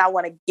it. And I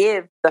want to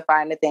give the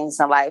finer things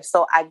in life.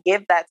 So I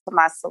give that to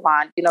my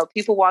salon. You know,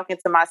 people walk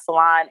into my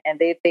salon and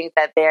they think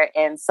that they're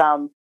in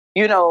some,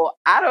 you know,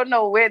 I don't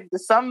know where,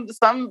 some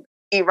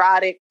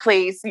erotic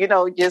place, you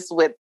know, just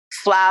with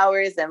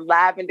flowers and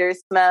lavender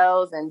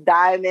smells and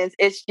diamonds.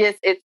 It's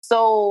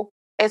so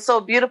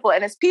beautiful,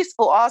 and it's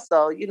peaceful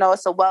also. You know,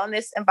 it's a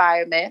wellness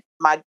environment.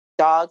 My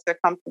dogs are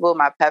comfortable.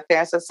 My pet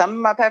parents, some of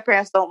my pet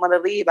parents don't want to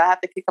leave. I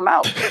have to kick them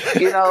out,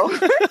 you know.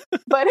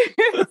 But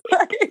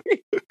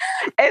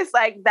it's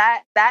like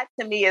that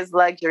to me is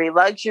luxury.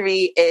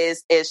 Luxury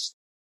is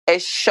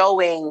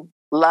showing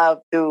love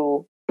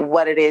through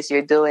what it is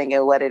you're doing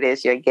and what it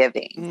is you're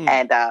giving.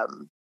 And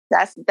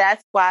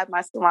that's why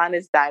my salon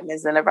is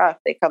diamonds in the rough.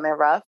 They come in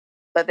rough,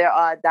 but they're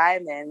all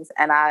diamonds,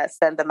 and I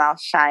send them out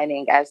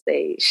shining as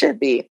they should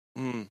be.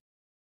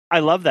 I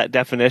love that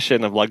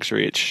definition of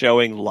luxury. It's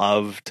showing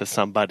love to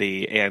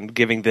somebody and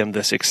giving them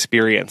this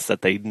experience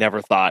that they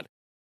never thought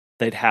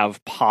they'd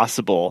have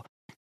possible.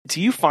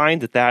 Do you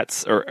find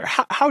or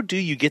how do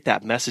you get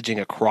that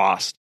messaging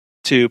across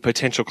to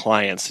potential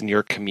clients in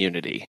your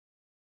community?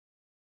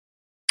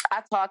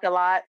 I talk a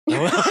lot.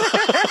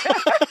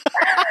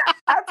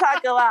 I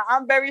talk a lot.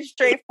 I'm very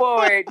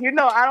straightforward. You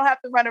know, I don't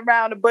have to run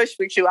around the bush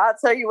with you. I'll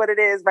tell you what it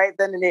is right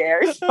then and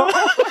there. So,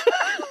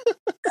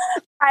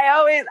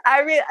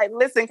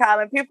 listen,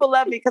 Colin, people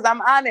love me because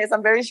I'm honest.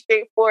 I'm very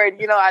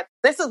straightforward. You know,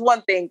 this is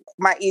one thing,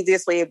 my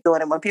easiest way of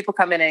doing it. When people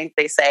come in and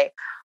they say,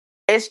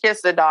 it's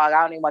just a dog,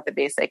 I don't even want the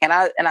basic. And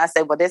I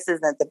say, well, this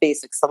isn't the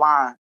basic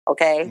salon.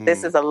 Okay.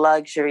 This is a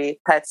luxury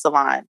pet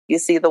salon. You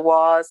see the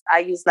walls. I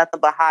use nothing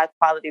but high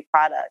quality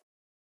products.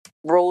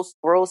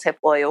 Rose hip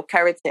oil,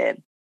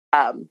 keratin,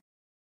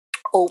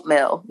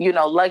 oatmeal, you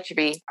know,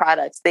 luxury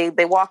products. They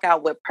walk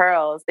out with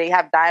pearls. They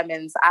have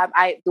diamonds.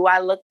 Do I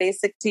look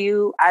basic to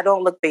you? I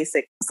don't look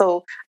basic.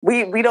 So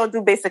we don't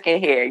do basic in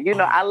here. You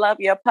know, I love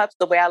your pups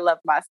the way I love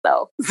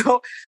myself.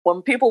 So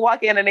when people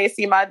walk in and they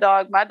see my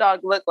dog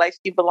look like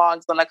she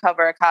belongs on the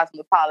cover of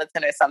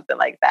Cosmopolitan or something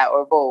like that,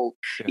 or Vogue,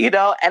 you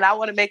know, and I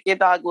want to make your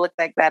dog look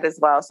like that as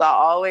well. So I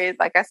always,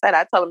 like I said,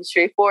 I tell them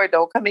straightforward,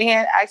 don't come in here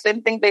and ask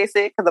anything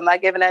basic because I'm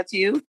not giving that to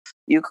you.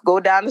 You could go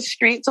down the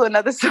street to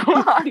another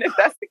salon if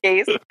that's the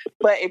case.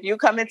 But if you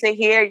come into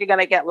here, you're going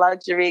to get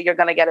luxury. You're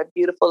going to get a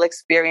beautiful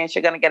experience.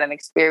 You're going to get an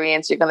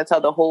experience you're going to tell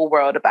the whole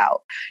world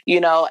about, you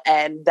know,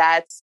 and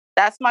that's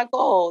my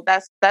goal.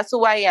 That's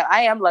who I am.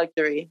 I am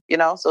luxury, you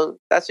know, so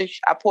that's what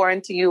I pour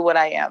into you what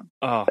I am.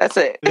 Oh. That's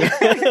it.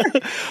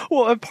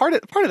 Well, and part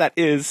of that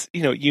is,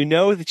 you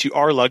know that you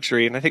are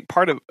luxury. And I think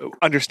part of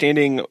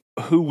understanding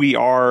who we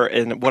are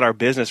and what our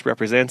business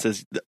represents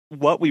is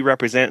what we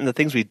represent and the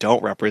things we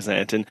don't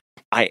represent. And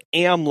I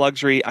am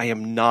luxury. I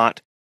am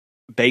not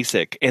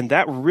basic. And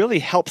that really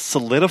helps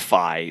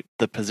solidify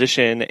the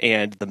position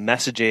and the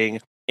messaging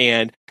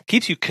and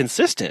keeps you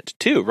consistent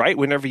too, right?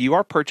 Whenever you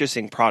are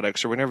purchasing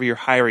products or whenever you're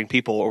hiring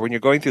people or when you're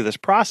going through this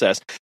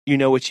process, you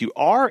know what you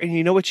are and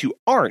you know what you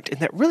aren't. And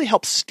that really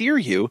helps steer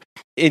you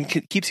and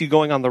keeps you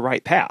going on the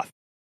right path.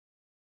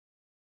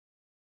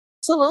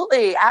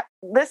 Absolutely.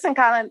 Listen,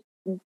 Colin,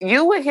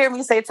 you would hear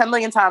me say 10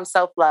 million times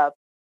self-love.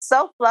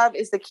 Self-love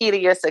is the key to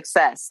your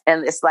success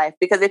in this life,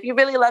 because if you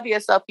really love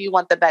yourself, you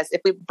want the best.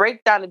 If we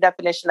break down the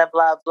definition of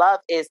love,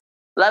 love is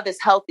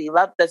healthy.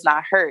 Love does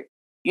not hurt.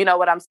 You know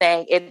what I'm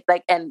saying? It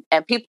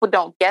and people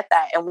don't get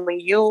that. And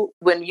when you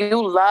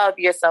love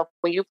yourself,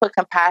 when you put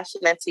compassion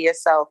into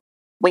yourself,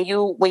 when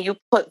you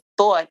put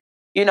thought,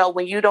 you know,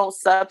 when you don't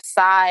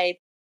subside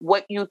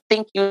what you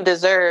think you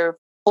deserve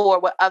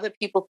for what other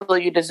people feel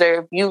you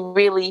deserve, you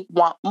really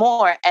want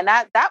more. And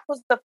that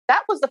was the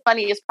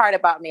funniest part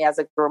about me as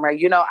a groomer.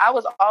 You know, I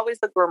was always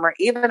a groomer,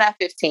 even at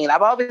 15.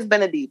 I've always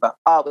been a diva,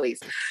 always.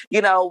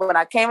 You know, when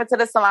I came into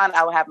the salon,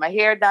 I would have my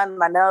hair done,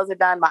 my nails are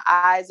done, my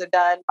eyes are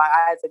done, my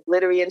eyes are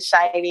glittery and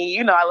shiny.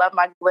 You know, I love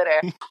my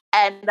glitter.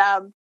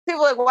 And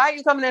people are like, why are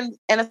you coming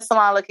in a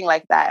salon looking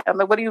like that? I'm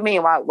like, what do you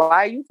mean? Why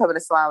are you coming to the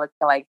salon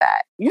looking like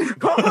that? You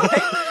know,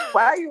 like,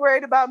 why are you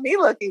worried about me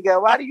looking good?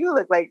 Why do you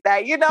look like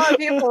that? You know,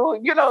 people,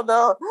 you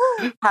know,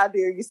 how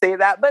dare you say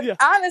that? But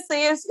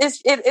honestly,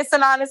 it's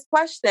an honest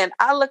question.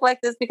 I look like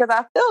this because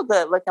I feel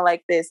good looking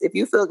like this. If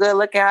you feel good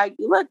looking how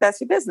you look,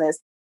 that's your business.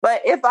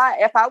 But if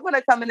I want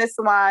to come in this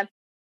salon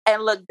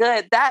and look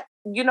good, that,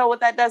 you know what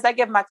that does? That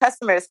gives my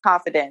customers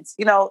confidence.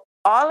 You know,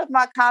 all of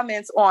my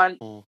comments on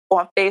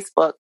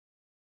Facebook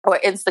or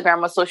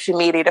Instagram or social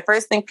media, the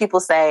first thing people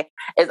say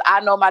is, I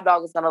know my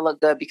dog is going to look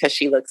good because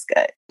she looks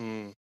good.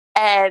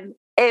 And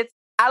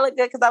I look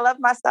good because I love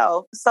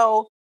myself.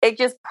 So it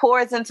just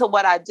pours into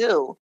what I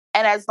do.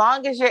 And as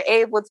long as you're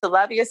able to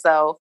love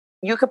yourself,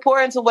 you could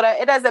pour into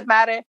it doesn't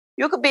matter.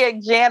 You could be a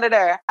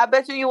janitor. I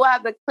bet you will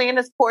have the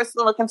cleanest,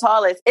 porcelain looking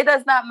toilets. It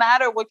does not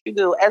matter what you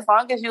do. As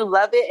long as you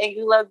love it and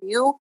you love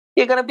you,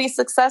 you're going to be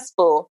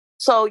successful.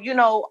 So, you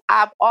know,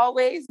 I've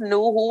always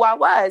knew who I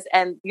was.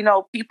 And, you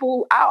know,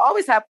 I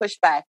always have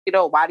pushback. You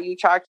know, why do you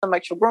charge so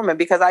much for grooming?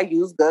 Because I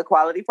use good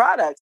quality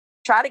products.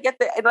 Try to get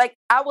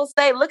I will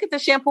say, look at the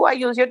shampoo I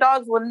use. Your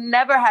dogs will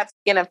never have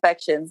skin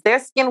infections. Their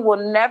skin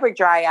will never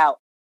dry out.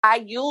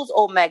 I use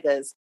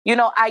omegas. You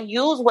know, I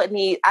use what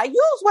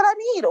I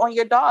need on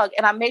your dog.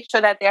 And I make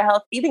sure that they're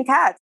healthy. Even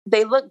cats,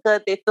 they look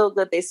good. They feel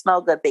good. They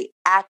smell good. They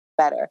act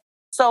better.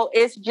 So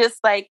it's just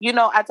like, you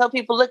know, I tell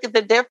people, look at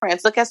the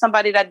difference. Look at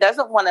somebody that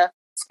doesn't want to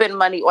spend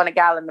money on a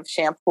gallon of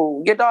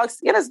shampoo. Your dog's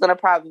skin is going to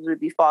probably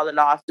be falling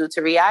off due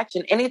to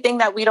reaction. Anything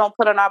that we don't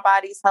put on our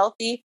bodies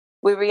healthy,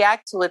 we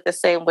react to it the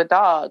same with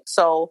dogs.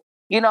 So,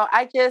 you know,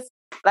 I just,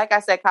 like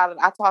I said, Colin,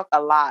 I talk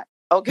a lot.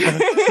 Okay.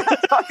 I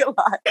talk a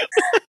lot.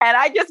 And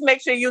I just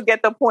make sure you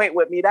get the point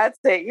with me. That's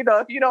it. You know,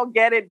 if you don't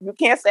get it, you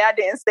can't say I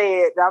didn't say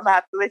it. I'm going to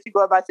have to let you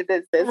go about your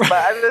business. But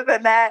other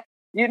than that,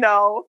 you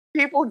know,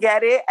 people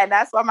get it. And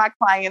that's why my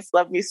clients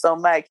love me so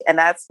much. And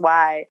that's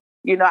why,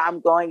 you know, I'm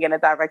going in a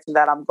direction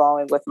that I'm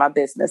going with my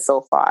business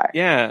so far.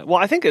 Yeah.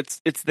 Well, I think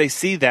they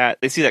see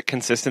that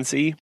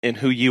consistency in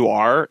who you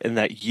are and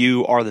that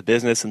you are the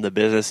business and the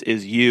business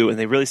is you. And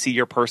they really see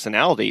your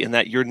personality and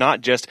that you're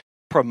not just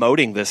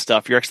promoting this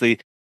stuff. You're actually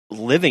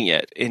living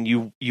it and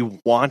you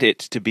want it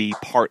to be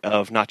part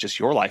of not just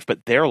your life,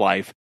 but their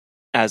life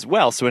as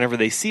well. So whenever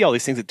they see all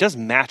these things, it does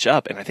match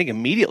up. And I think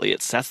immediately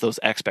it sets those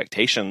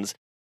expectations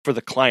for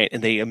the client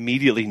and they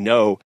immediately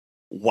know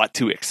what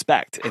to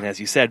expect. And as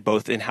you said,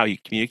 both in how you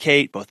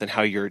communicate, both in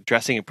how you're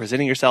dressing and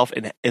presenting yourself,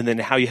 and then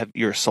how you have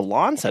your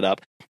salon set up,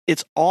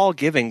 it's all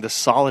giving the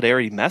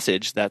solidarity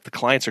message that the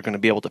clients are going to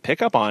be able to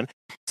pick up on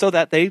so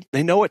that they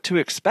know what to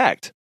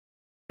expect.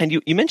 And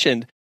you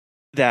mentioned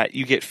that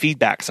you get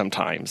feedback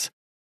sometimes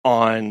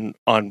on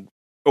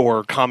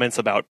or comments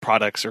about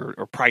products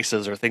or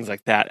prices or things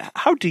like that.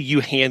 How do you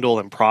handle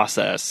and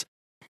process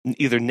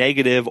either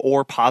negative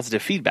or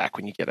positive feedback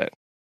when you get it?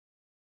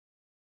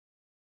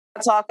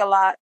 I talk a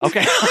lot.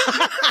 Okay.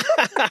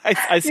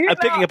 I'm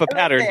picking up a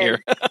pattern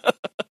here.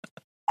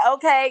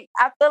 Okay.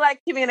 I feel like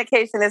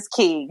communication is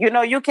key.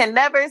 You can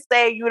never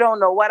say you don't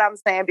know what I'm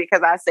saying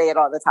because I say it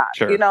all the time,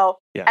 Sure.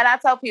 Yeah. And I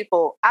tell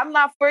people, I'm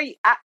not free.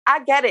 I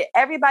get it.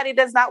 Everybody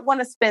does not want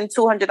to spend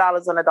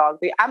 $200 on a dog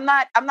breed. I'm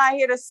not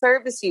here to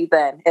service you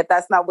then, if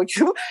that's not what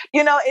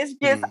it's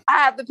just, I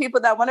have the people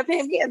that want to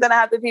pay me and then I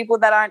have the people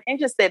that aren't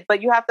interested.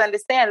 But you have to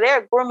understand there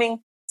are grooming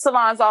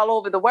salons all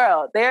over the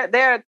world. There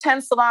are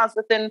 10 salons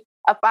within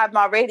a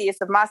 5-mile radius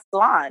of my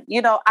salon.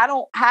 I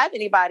don't have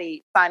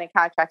anybody signing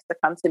contracts to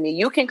come to me.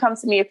 You can come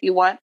to me if you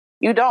want.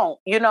 You don't.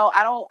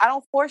 I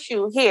don't force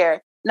you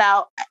here.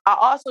 Now, I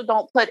also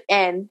don't put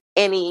in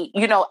any,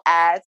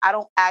 ads. I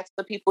don't ask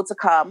for people to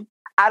come.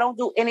 I don't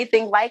do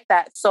anything like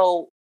that.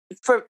 So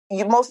for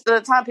you, most of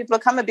the time, people are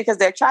coming because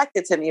they're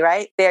attracted to me,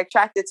 right? They're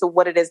attracted to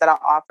what it is that I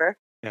offer.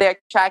 Yeah. They're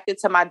attracted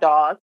to my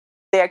dog.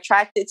 They're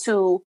attracted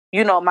to,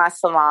 my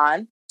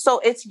salon. So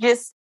it's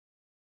just,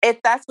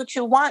 if that's what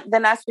you want,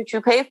 then that's what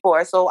you pay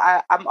for. So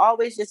I'm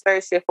always just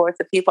very straightforward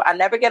to people. I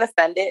never get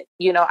offended.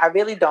 I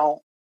really don't.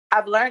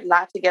 I've learned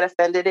not to get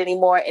offended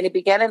anymore. In the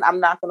beginning, I'm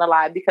not going to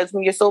lie, because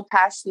when you're so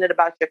passionate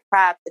about your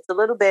craft, it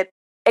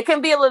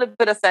can be a little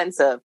bit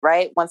offensive,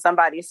 right? When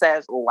somebody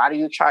says, well, why do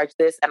you charge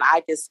this? And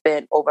I just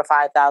spent over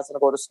 $5,000 to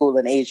go to school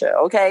in Asia.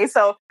 Okay.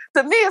 So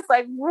to me, it's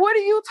like, what are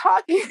you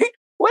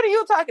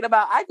talking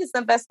about? I just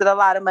invested a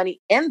lot of money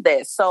in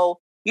this. So,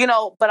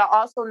 but I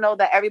also know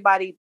that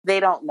everybody, they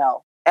don't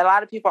know. A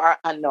lot of people are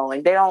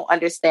unknowing. They don't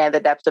understand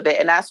the depth of it.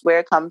 And that's where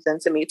it comes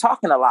into me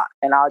talking a lot.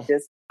 And I'll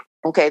just,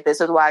 okay,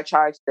 this is why I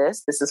charge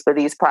this. This is for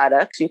these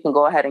products. You can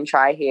go ahead and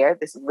try here.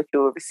 This is what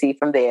you will receive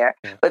from there.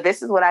 Yeah. But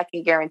this is what I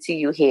can guarantee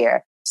you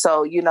here.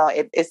 So,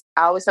 I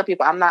always tell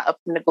people I'm not up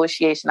for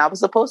negotiation. I was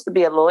supposed to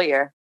be a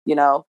lawyer, and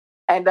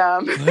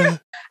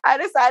I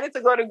decided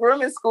to go to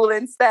grooming school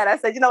instead. I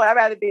said, I'd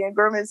rather be in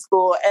grooming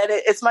school, and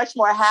it's much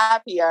more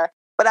happier.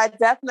 But I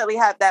definitely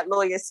have that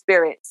lawyer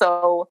spirit.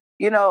 So,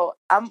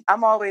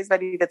 I'm always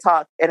ready to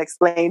talk and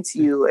explain to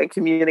you and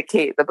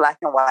communicate the black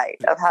and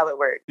white of how it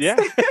works. Yeah.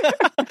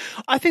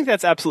 I think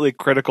that's absolutely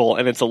critical.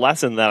 And it's a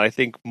lesson that I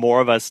think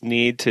more of us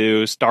need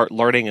to start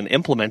learning and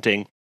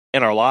implementing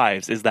in our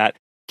lives, is that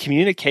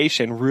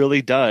communication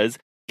really does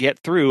get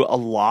through a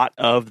lot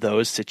of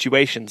those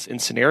situations and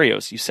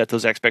scenarios. You set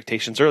those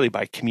expectations early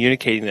by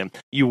communicating them.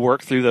 You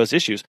work through those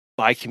issues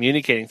by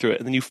communicating through it.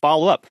 And then you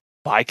follow up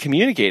by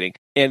communicating.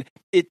 And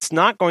it's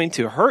not going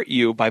to hurt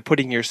you by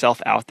putting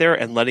yourself out there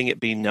and letting it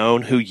be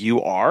known who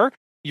you are.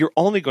 You're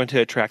only going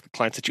to attract the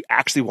clients that you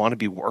actually want to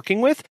be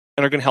working with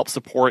and are going to help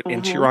support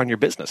and cheer on your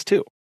business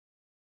too.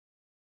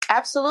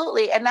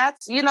 Absolutely. And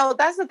that's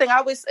the thing.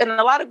 And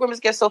a lot of groomers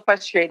get so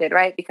frustrated,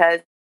 right? Because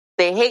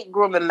they hate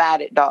grooming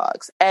matted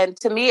dogs. And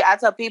to me, I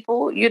tell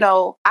people,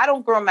 I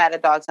don't groom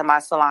matted dogs in my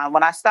salon.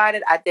 When I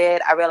started, I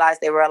did. I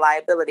realized they were a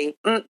liability.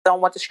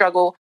 Don't want to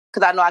struggle,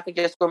 because I know I could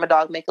just groom a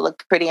dog, make it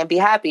look pretty and be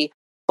happy.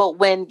 But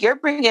when you're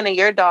bringing in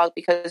your dog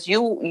because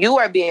you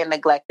are being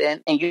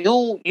neglected and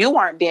you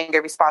aren't being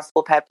a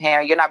responsible pet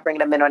parent, you're not bringing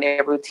them in on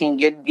their routine.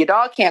 Your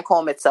dog can't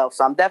comb itself,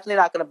 so I'm definitely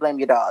not going to blame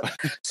your dog.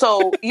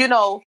 So,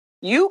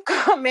 you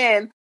come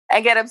in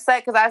and get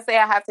upset because I say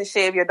I have to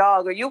shave your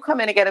dog, or you come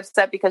in and get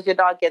upset because your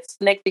dog gets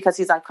snicked because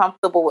he's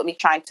uncomfortable with me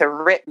trying to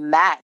rip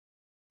mat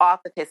off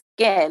of his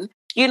skin.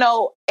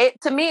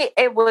 To me,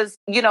 it was,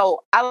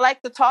 I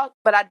like to talk,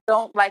 but I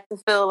don't like to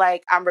feel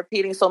like I'm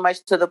repeating so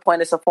much to the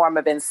point it's a form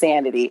of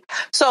insanity.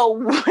 So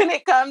when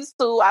it comes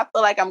to, I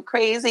feel like I'm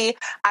crazy,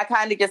 I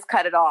kind of just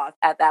cut it off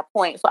at that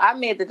point. So I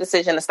made the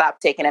decision to stop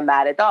taking in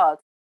matted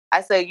dogs.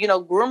 I said,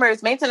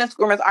 maintenance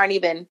groomers aren't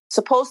even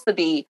supposed to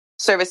be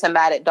servicing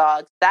matted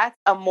dogs. That's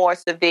a more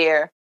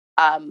severe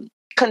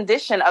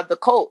condition of the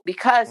coat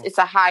because it's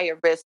a higher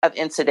risk of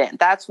incident.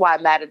 That's why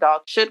matted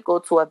dogs should go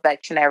to a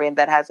veterinarian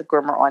that has a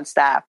groomer on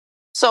staff.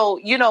 So,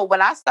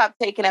 when I stopped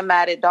taking a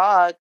matted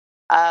dog,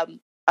 a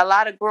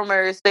lot of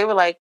groomers, they were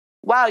like,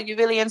 wow, you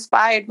really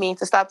inspired me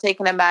to stop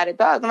taking a matted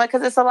dog. I'm like,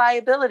 because it's a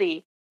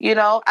liability.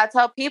 I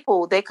tell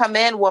people, they come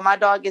in, well, my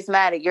dog is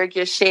matted. You're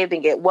just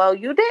shaving it. Well,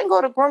 you didn't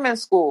go to grooming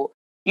school.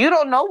 You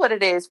don't know what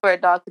it is for a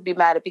dog to be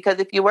matted, because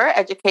if you were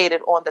educated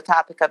on the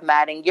topic of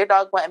matting, your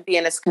dog wouldn't be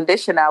in this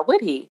condition now,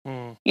 would he?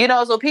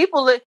 So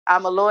people look,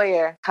 I'm a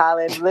lawyer,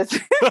 Colin, listen,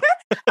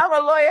 I'm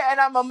a lawyer and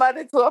I'm a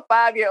mother to a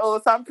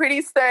 5-year-old, so I'm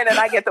pretty stern and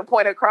I get the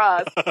point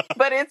across.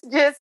 But it's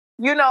just,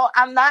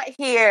 I'm not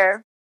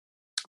here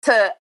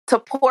to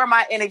pour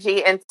my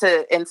energy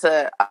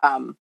into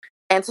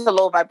into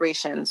low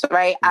vibrations,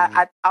 right?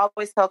 I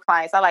always tell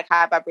clients, I like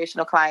high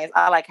vibrational clients.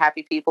 I like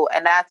happy people.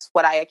 And that's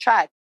what I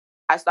attract.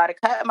 I started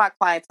cutting my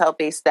clientele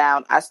base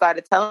down. I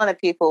started telling the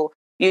people,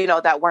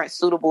 that weren't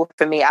suitable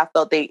for me. I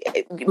felt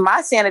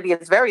my sanity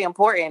is very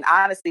important,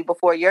 honestly,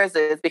 before yours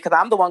is, because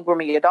I'm the one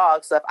grooming your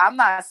dog. So if I'm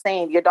not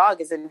saying your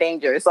dog is in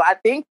danger, so I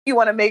think you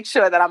want to make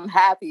sure that I'm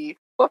happy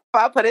before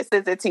I put a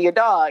scissor to your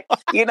dog,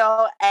 and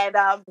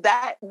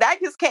that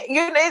just can't,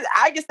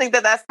 I just think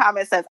that that's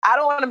common sense. I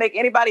don't want to make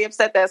anybody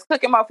upset that's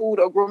cooking my food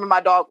or grooming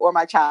my dog or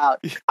my child.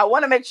 I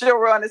want to make sure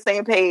we're on the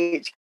same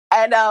page.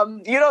 And,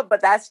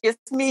 but that's just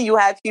me. You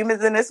have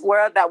humans in this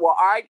world that will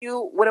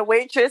argue with a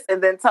waitress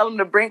and then tell them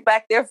to bring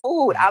back their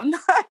food. I'm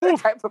not that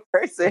type of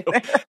person.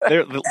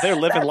 They're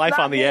living life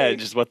on the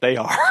edge is what they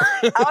are.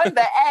 On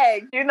the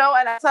edge, and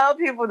I tell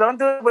people, don't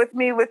do it with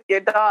me, with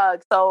your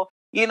dog. So,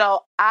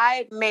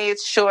 I made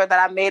sure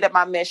that I made it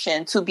my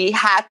mission to be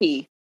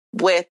happy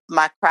with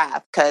my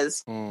craft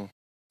because, when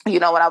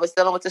I was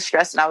dealing with the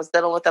stress and I was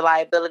dealing with the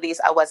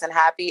liabilities, I wasn't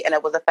happy and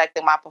it was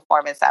affecting my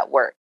performance at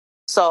work.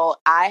 So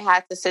I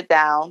had to sit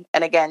down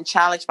and again,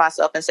 challenge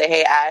myself and say,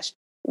 hey, Ash,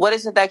 what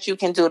is it that you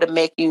can do to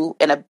make you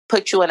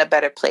put you in a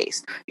better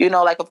place?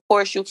 Of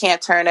course, you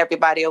can't turn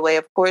everybody away.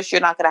 Of course,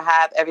 you're not going to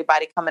have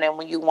everybody coming in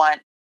when you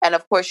want. And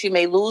of course, you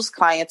may lose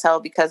clientele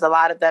because a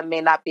lot of them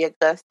may not be a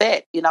good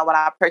fit. When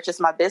I purchased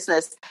my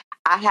business,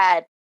 I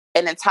had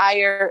an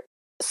entire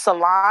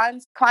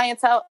salon's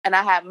clientele and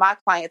I had my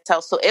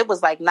clientele. So it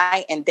was like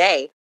night and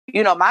day.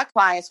 My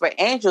clients were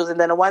angels. And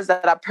then the ones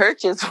that I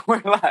purchased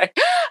were like,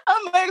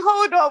 I'm like,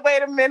 hold on,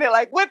 wait a minute.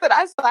 Like, what did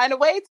I sign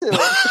away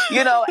to?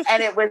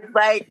 And it was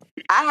like,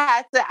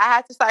 I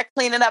had to start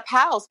cleaning up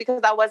house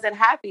because I wasn't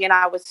happy and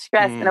I was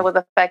stressed and it was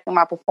affecting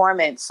my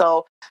performance.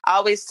 So I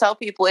always tell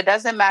people, it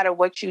doesn't matter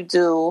what you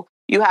do.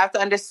 You have to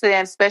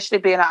understand, especially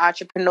being an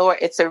entrepreneur,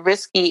 it's a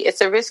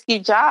risky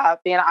job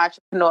being an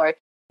entrepreneur.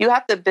 You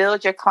have to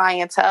build your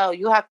clientele.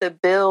 You have to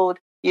build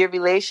your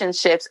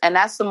relationships. And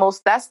that's the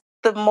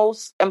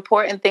most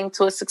important thing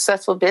to a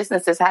successful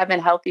business is having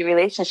healthy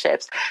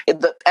relationships.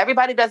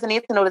 Everybody doesn't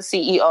need to know the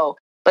CEO,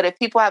 but if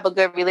people have a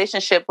good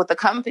relationship with the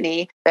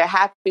company, they're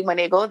happy when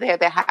they go there,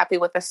 they're happy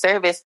with the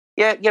service,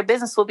 your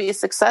business will be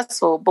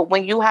successful. But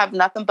when you have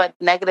nothing but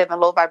negative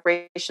and low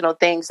vibrational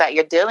things that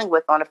you're dealing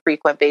with on a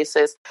frequent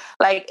basis,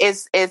 like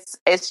it's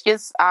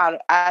just,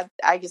 I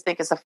just think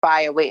it's a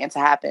fire waiting to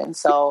happen.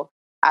 So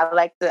I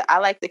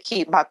like to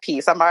keep my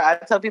peace. I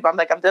tell people, I'm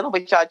like, I'm dealing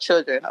with y'all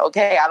children.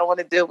 Okay. I don't want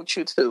to deal with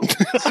you too.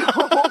 So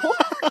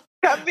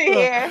come in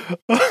here,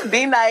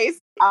 be nice.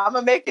 I'm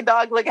going to make your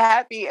dog look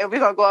happy and we're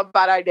going to go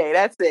about our day.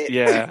 That's it.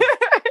 Yeah.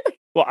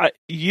 Well,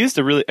 you used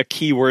a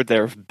key word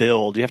there of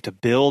build. You have to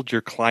build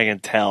your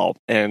clientele.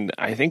 And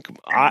I think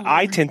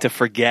I tend to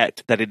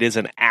forget that it is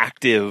an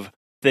active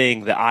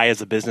thing that I,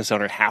 as a business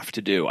owner, have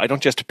to do. I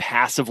don't just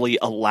passively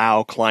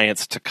allow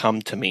clients to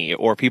come to me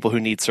or people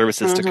who need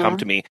services to come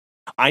to me.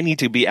 I need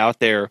to be out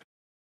there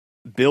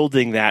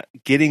building that,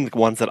 getting the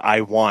ones that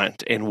I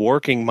want and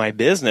working my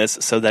business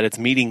so that it's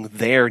meeting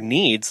their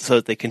needs so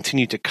that they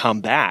continue to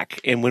come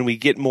back. And when we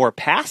get more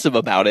passive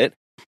about it,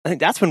 I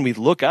think that's when we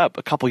look up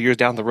a couple years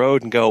down the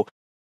road and go,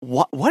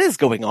 what is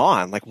going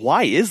on? Like,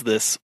 why is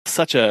this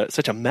such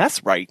a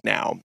mess right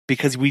now?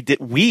 Because we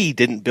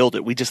didn't build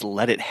it. We just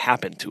let it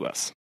happen to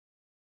us.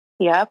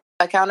 Yep.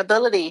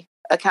 Accountability.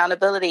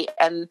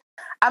 And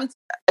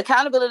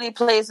accountability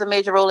plays a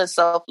major role in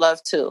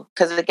self-love too.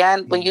 Because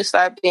again, when you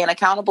start being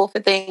accountable for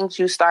things,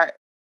 you start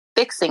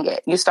fixing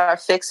it. You start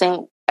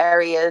fixing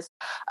areas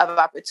of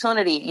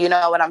opportunity. You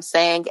know what I'm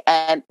saying?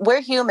 And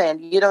we're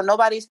human.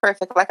 Nobody's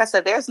perfect. Like I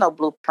said, there's no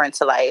blueprint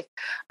to life.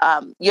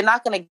 You're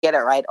not going to get it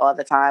right all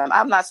the time.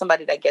 I'm not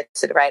somebody that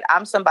gets it right.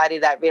 I'm somebody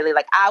that really,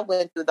 I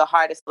went through the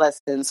hardest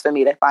lessons for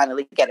me to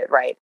finally get it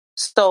right.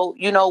 So,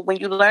 when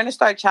you learn to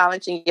start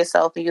challenging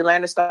yourself and you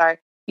learn to start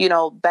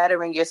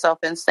bettering yourself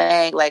and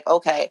saying like,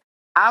 okay,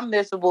 I'm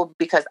miserable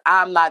because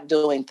I'm not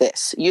doing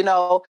this,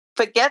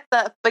 forget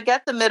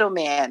the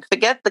middleman,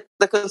 forget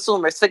the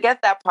consumers,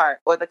 forget that part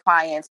or the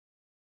clients.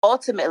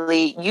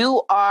 Ultimately,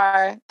 you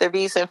are the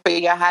reason for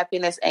your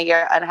happiness and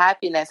your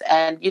unhappiness.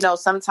 And,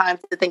 sometimes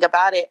to think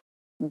about it,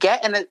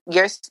 getting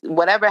your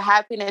whatever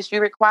happiness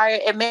you require,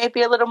 it may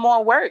be a little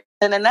more work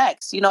than the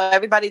next.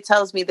 Everybody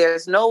tells me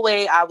there's no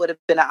way I would have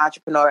been an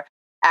entrepreneur.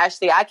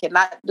 Ashley, I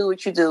cannot do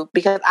what you do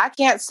because I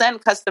can't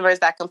send customers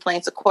that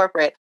complain to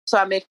corporate. So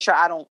I make sure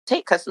I don't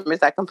take customers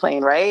that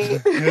complain,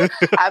 right?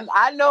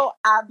 I know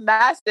I've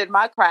mastered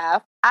my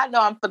craft. I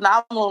know I'm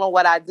phenomenal in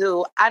what I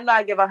do. I know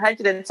I give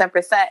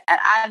 110%. And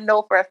I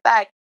know for a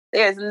fact,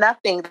 there's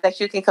nothing that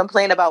you can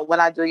complain about when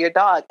I do your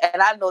dog.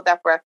 And I know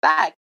that for a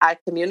fact. I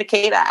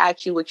communicate. I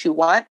ask you what you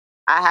want.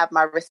 I have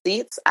my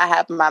receipts. I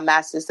have my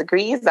master's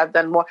degrees. I've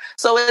done more.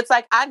 So it's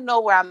like, I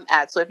know where I'm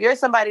at. So if you're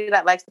somebody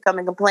that likes to come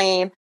and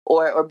complain,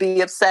 or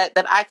be upset,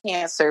 that I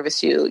can't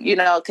service you,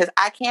 because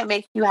I can't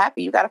make you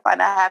happy. You got to find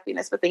that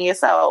happiness within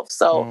yourself.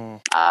 So,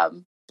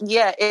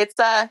 it's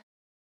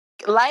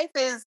life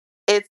is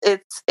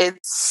it's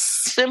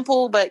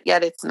simple, but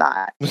yet it's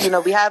not.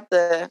 We have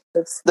the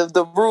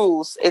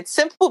rules. It's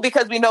simple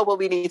because we know what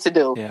we need to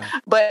do,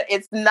 but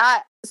it's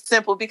not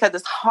simple because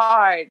it's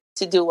hard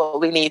to do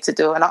what we need to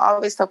do. And I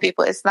always tell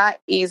people it's not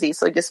easy.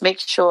 So just make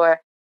sure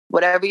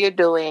whatever you're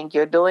doing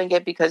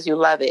it because you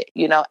love it.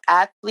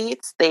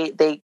 Athletes,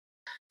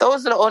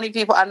 those are the only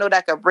people I know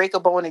that could break a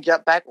bone and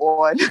jump back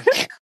on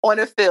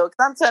the field. Because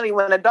I'm telling you,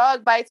 when a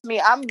dog bites me,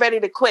 I'm ready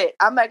to quit.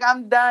 I'm like,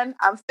 I'm done.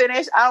 I'm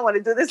finished. I don't want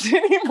to do this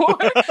anymore.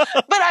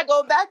 But I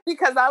go back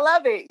because I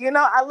love it.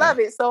 I love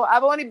it. So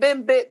I've only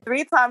been bit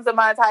 3 times in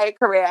my entire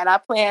career, and I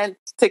plan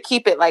to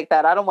keep it like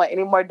that. I don't want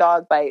any more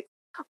dog bites.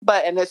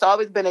 And it's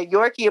always been a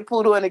Yorkie, a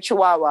Poodle, and a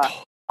Chihuahua.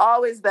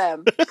 Always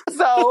them.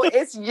 So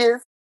it's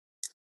just,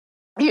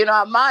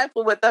 I'm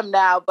mindful with them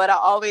now, but I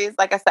always,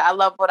 like I said, I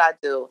love what I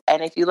do.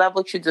 And if you love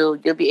what you do,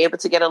 you'll be able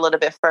to get a little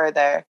bit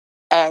further.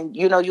 And,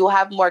 you'll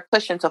have more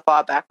cushion to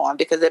fall back on,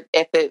 because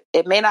if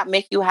it may not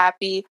make you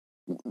happy,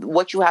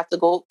 what you have to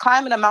go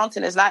climbing a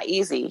mountain is not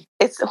easy.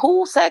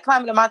 Who said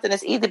climbing a mountain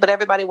is easy, but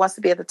everybody wants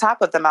to be at the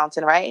top of the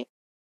mountain, right?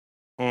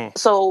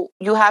 So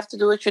you have to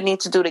do what you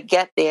need to do to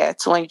get there,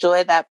 to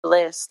enjoy that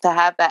bliss, to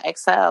have that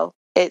excel.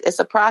 It's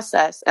a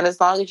process. And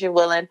as long as you're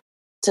willing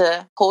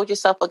to hold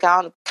yourself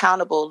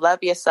accountable,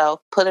 love yourself,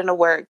 put in the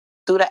work,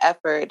 do the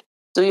effort,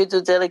 do your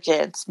due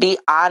diligence, be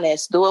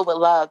honest, do it with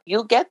love,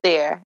 you'll get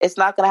there. It's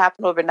not going to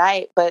happen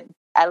overnight, but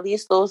at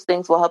least those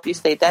things will help you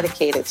stay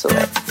dedicated to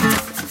it.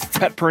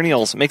 Pet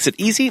Perennials makes it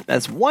easy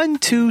as 1,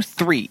 2,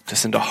 3 to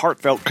send a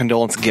heartfelt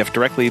condolence gift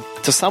directly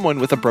to someone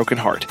with a broken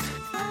heart.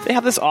 They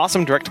have this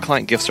awesome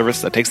direct-to-client gift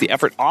service that takes the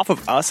effort off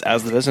of us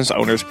as the business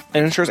owners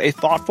and ensures a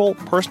thoughtful,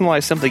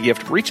 personalized Simply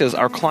gift reaches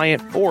our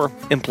client or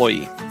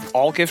employee.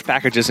 All gift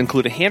packages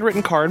include a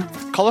handwritten card,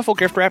 colorful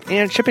gift wrap,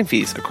 and shipping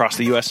fees across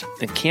the U.S.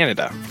 and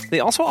Canada.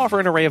 They also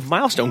offer an array of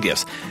milestone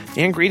gifts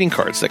and greeting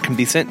cards that can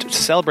be sent to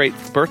celebrate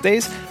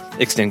birthdays,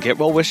 extend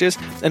get-well wishes,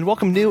 and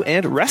welcome new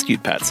and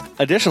rescued pets.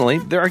 Additionally,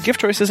 there are gift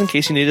choices in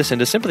case you need to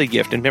send a Simply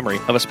gift in memory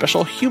of a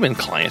special human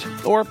client,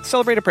 or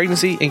celebrate a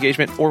pregnancy,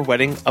 engagement, or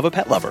wedding of a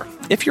pet lover.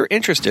 If you're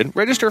interested,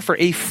 register for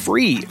a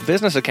free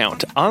business account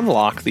to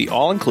unlock the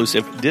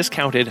all-inclusive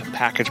discounted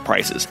package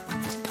prices.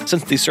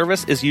 Since the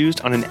service is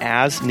used on an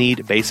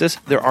as-need basis,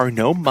 there are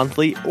no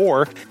monthly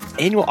or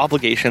annual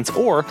obligations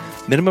or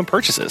minimum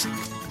purchases.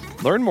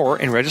 Learn more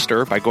and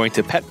register by going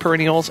to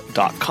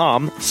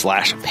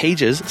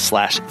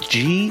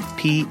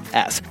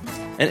petperennials.com/pages/GPS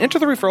and enter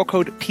the referral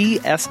code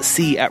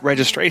PSC at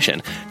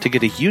registration to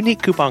get a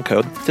unique coupon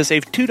code to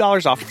save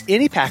 $2 off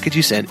any package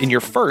you send in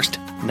your first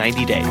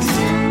 90 days.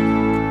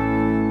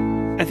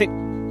 I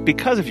think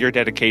because of your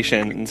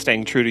dedication and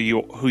staying true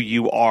to who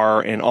you are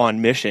and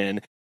on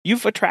mission,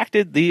 you've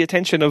attracted the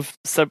attention of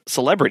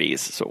celebrities.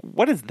 So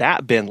what has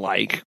that been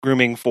like,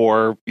 grooming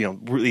for,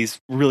 these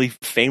really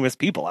famous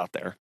people out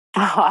there?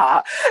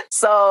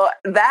 So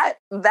that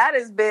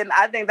has been,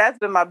 I think that's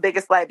been my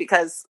biggest light,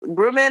 because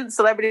grooming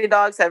celebrity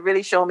dogs have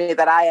really shown me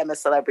that I am a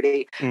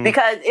celebrity,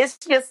 because it's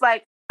just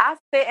like, I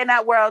fit in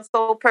that world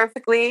so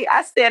perfectly.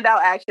 I stand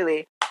out,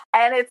 actually.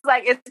 And it's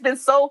like, it's been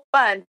so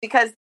fun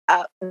because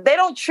they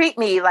don't treat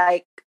me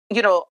like,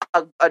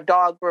 a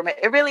dog groomer.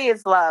 It really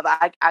is love.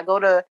 I go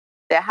to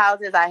their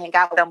houses, I hang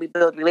out with them, we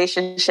build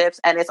relationships.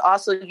 And it's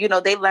also,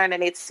 they learn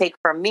and they take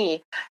from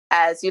me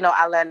as,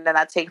 I learn and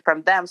I take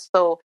from them.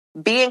 So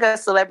being a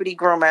celebrity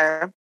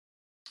groomer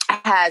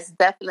has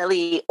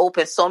definitely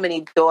opened so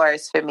many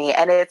doors for me.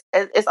 And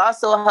it's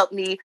also helped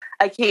me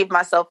achieve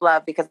my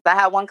self-love, because I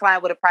had one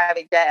client with a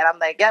private jet and I'm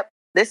like, yep,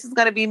 this is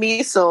going to be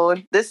me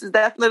soon. This is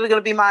definitely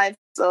going to be mine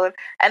soon.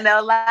 And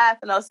they'll laugh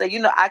and they'll say,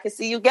 I can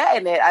see you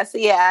getting it. I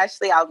see it,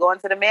 Ashley. I'll go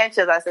into the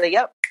mansions. I say,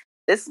 yep,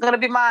 this is going to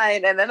be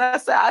mine. And then I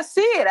say, I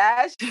see it,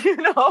 Ash,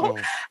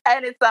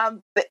 And it's,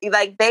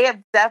 like,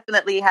 they've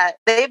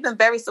been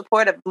very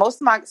supportive. Most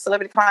of my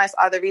celebrity clients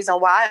are the reason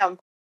why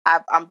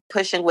I'm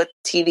pushing with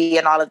TV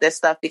and all of this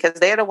stuff, because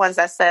they're the ones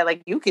that said,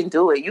 like, you can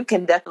do it. You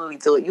can definitely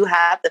do it. You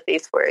have the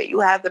face for it. You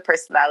have the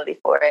personality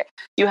for it.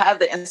 You have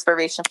the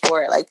inspiration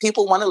for it. Like,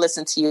 people want to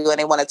listen to you and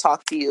they want to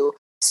talk to you.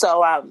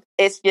 So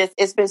it's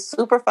been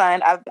super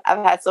fun. I've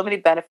had so many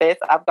benefits.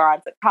 I've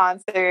gone to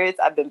concerts.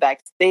 I've been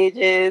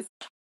backstages.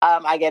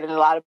 I get in a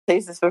lot of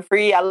places for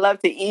free. I love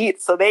to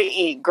eat, so they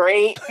eat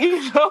great.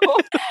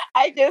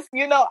 I just,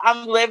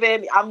 I'm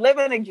living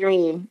a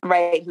dream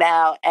right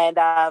now, and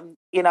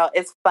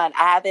it's fun.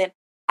 I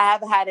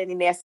haven't had any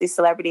nasty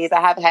celebrities.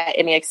 I haven't had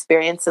any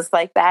experiences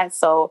like that.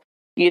 So,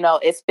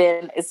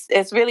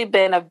 it's really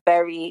been a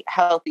very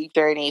healthy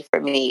journey for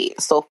me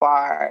so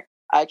far,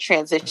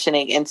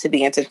 transitioning into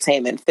the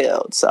entertainment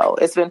field. So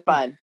it's been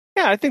fun.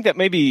 Yeah, I think that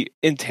may be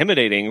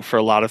intimidating for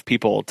a lot of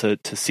people to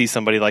see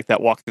somebody like that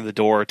walk through the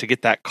door, to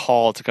get that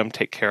call to come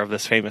take care of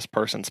this famous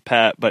person's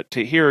pet. But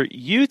to hear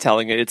you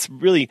telling it, it's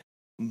really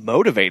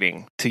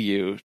motivating to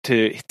you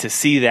to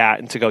see that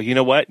and to go, you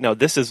know what? No,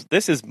 this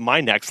is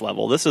my next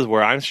level. This is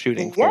where I'm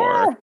shooting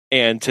for,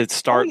 and to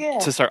start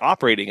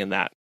operating in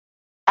that.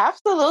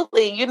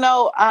 Absolutely.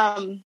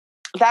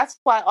 that's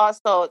why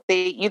also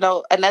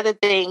another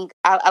thing,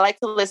 I like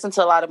to listen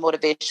to a lot of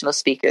motivational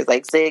speakers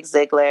like Zig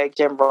Ziglar,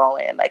 Jim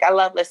Rohn. Like, I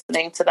love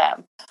listening to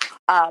them.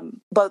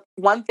 But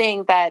one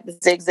thing that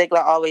Zig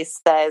Ziglar always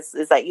says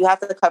is that you have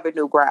to cover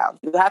new ground.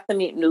 You have to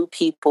meet new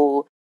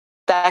people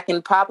that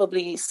can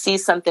probably see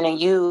something in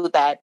you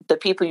that the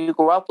people you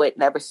grew up with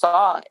never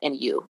saw in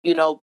you.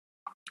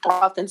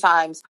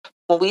 Oftentimes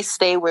when we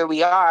stay where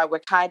we are, we're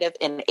kind of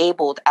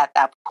enabled at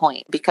that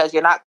point because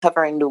you're not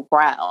covering new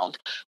ground.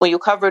 When you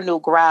cover new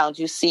ground,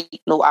 you see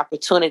new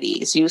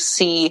opportunities, you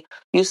see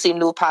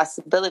new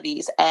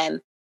possibilities.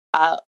 And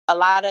a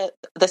lot of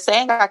the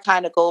saying I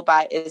kind of go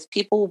by is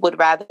people would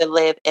rather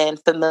live in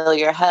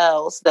familiar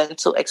hells than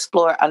to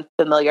explore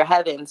unfamiliar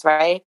heavens,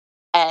 right?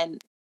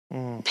 And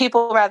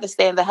people rather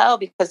stay in the hell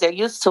because they're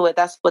used to it.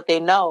 That's what they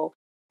know.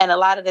 And a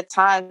lot of the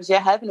times your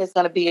heaven is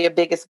going to be your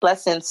biggest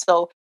blessing.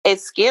 So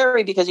it's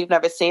scary because you've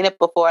never seen it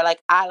before. Like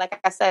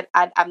I said,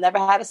 I've never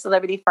had a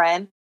celebrity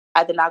friend.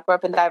 I did not grow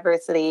up in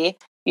diversity.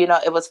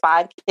 It was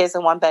 5 kids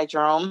in 1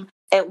 bedroom.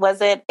 It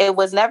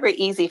was never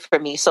easy for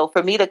me. So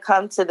for me to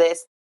come to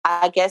this,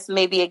 I guess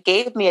maybe it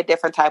gave me a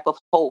different type of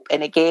hope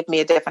and it gave me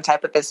a different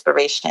type of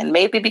inspiration.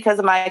 Maybe because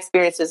of my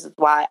experiences is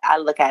why I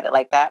look at it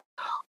like that.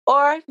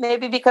 Or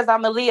maybe because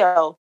I'm a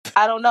Leo.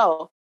 I don't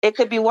know. It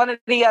could be one or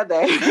the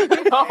other.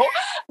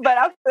 But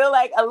I feel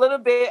like a little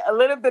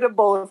bit of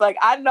both. Like,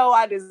 I know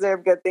I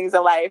deserve good things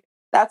in life.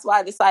 That's why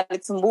I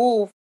decided to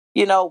move,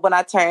 when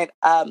I turned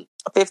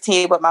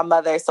 15 with my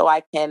mother so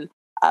I can,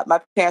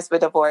 my parents were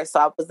divorced, so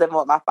I was living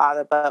with my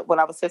father. But when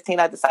I was 15,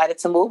 I decided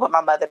to move with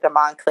my mother to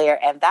Montclair.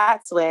 And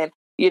that's when,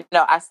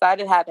 I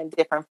started having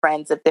different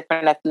friends of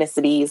different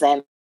ethnicities.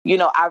 And,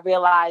 I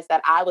realized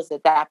that I was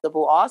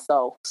adaptable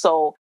also.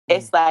 So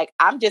it's like,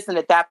 I'm just an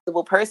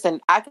adaptable person.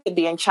 I could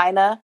be in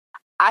China.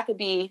 I could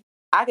be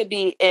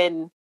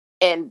in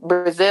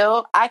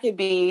Brazil.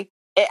 It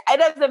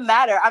doesn't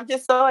matter. I'm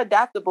just so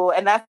adaptable.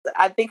 And that's,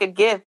 I think, a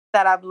gift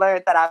that I've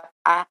learned that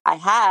I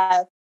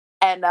have.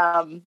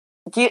 And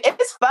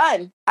it's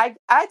fun. I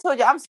told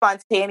you I'm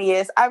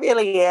spontaneous. I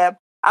really am.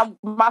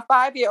 My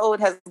 5-year-old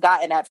has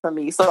gotten that from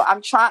me. So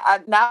I'm trying.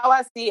 Now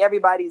I see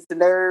everybody's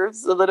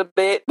nerves a little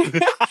bit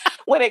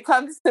when it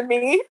comes to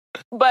me.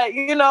 But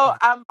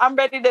I'm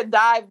ready to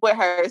dive with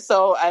her.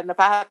 So, and if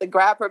I have to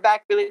grab her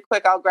back really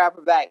quick, I'll grab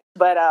her back.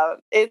 But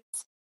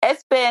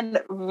it's been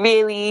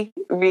really,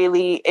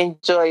 really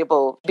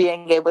enjoyable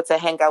being able to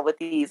hang out with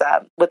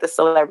with the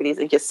celebrities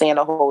and just seeing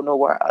a whole new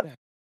world.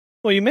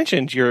 Well, you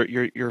mentioned your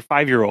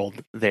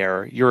 5-year-old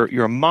there.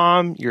 You're a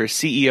mom, you're a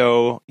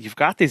CEO, you've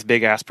got these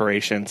big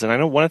aspirations, and I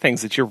know one of the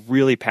things that you're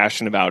really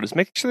passionate about is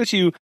making sure that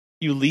you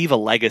leave a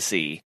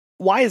legacy.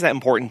 Why is that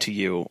important to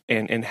you,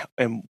 and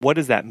what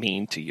does that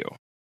mean to you?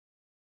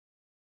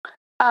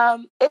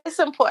 It's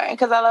important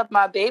because I love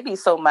my baby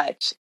so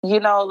much.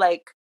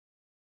 Like,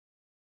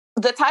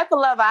 the type of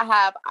love I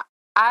have,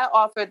 I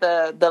offer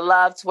the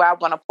love to where I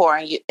want to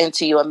pour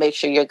into you and make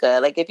sure you're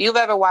good. Like, if you've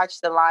ever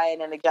watched The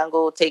Lion in the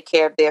Jungle take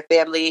care of their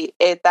family,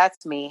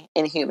 that's me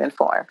in human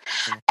form.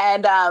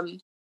 And, I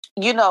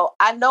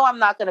know I'm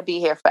not going to be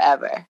here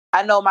forever.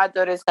 I know my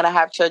daughter's going to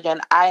have children.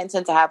 I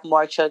intend to have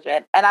more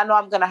children. And I know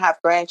I'm going to have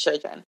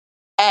grandchildren.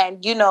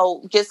 And,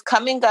 just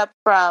coming up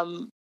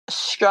from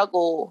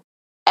struggle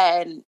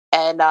and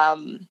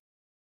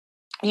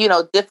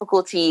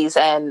difficulties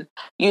and,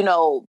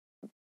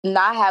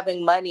 not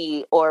having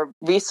money or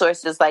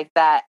resources like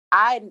that,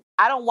 I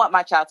don't want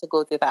my child to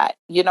go through that.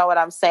 You know what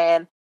I'm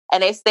saying?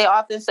 And they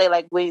often say,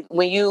 like, when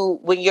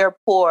you're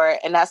poor,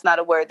 and that's not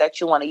a word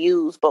that you want to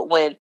use, but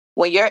when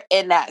you're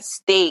in that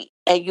state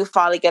and you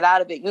finally get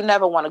out of it, you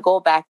never want to go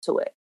back to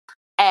it.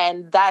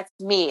 And that's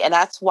me. And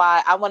that's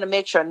why I want to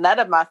make sure none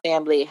of my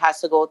family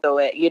has to go through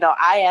it.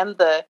 I am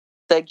the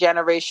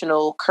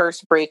generational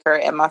curse breaker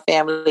in my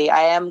family.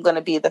 I am going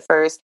to be the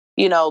first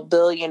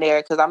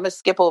billionaire, because I'm gonna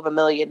skip over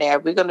millionaire.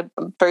 We're gonna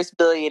first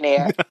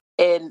billionaire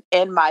in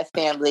my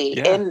family,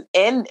 in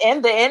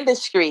the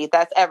industry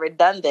that's ever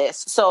done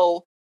this.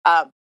 So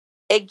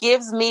it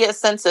gives me a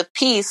sense of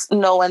peace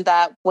knowing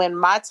that when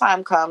my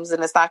time comes,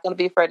 and it's not going to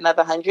be for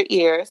another 100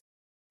 years,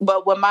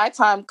 but when my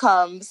time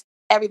comes,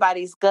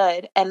 everybody's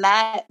good. And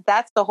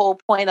that's the whole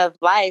point of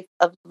life,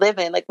 of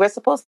living. Like, we're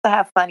supposed to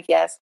have fun,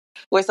 yes.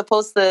 We're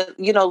supposed to,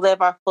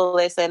 live our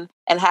fullest and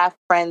have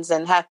friends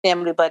and have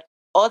family, but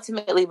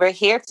ultimately, we're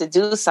here to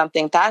do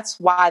something. That's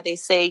why they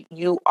say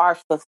you are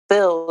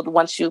fulfilled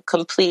once you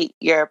complete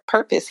your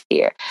purpose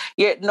here.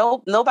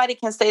 Nobody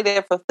can say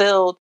they're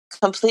fulfilled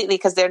completely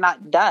because they're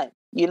not done.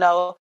 You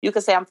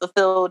can say I'm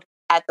fulfilled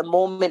at the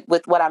moment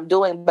with what I'm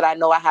doing, but I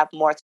know I have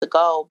more to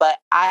go. But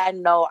I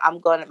know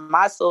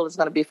my soul is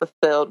going to be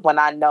fulfilled when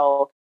I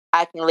know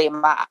I can lay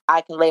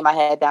my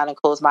head down and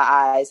close my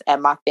eyes,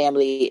 and my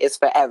family is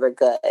forever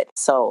good.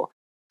 So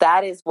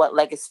that is what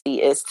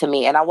legacy is to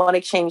me. And I want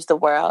to change the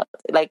world.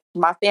 Like,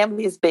 my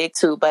family is big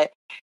too, but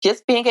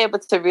just being able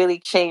to really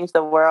change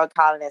the world,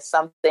 Colin, is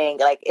something,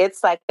 like,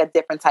 it's like a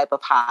different type of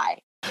high.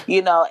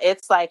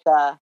 It's like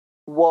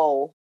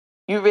whoa,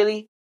 you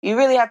really You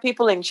really have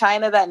people in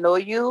China that know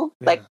you.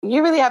 Yeah. Like,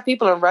 you really have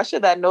people in Russia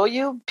that know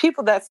you.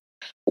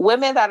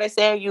 Women that are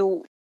saying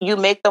you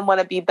make them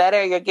want to be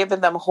better. You're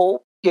giving them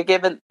hope. You're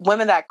giving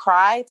women that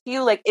cry to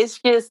you. Like, it's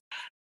different.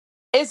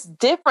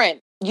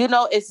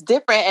 It's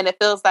different, and it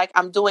feels like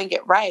I'm doing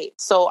it right.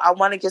 So I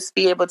want to just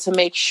be able to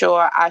make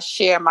sure I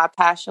share my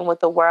passion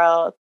with the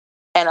world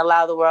and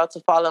allow the world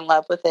to fall in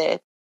love with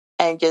it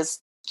and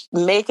just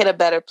make it a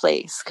better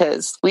place,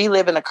 because we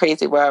live in a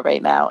crazy world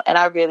right now, and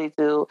I really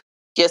do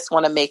just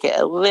want to make it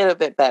a little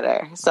bit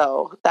better.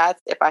 So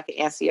that's, if I can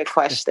answer your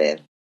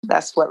question,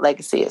 that's what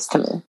legacy is to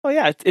me. Well,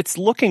 yeah, it's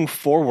looking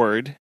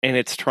forward, and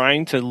it's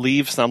trying to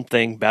leave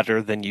something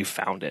better than you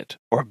found it,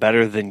 or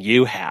better than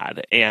you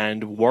had,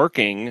 and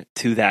working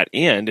to that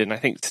end. And I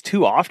think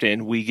too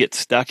often we get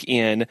stuck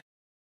in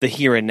the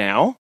here and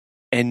now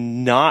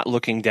and not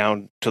looking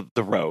down to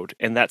the road.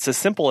 And that's as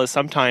simple as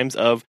sometimes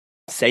of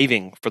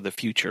saving for the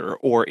future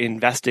or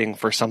investing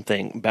for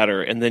something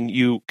better. And then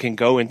you can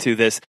go into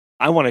this,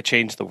 I want to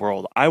change the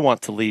world. I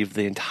want to leave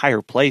the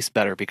entire place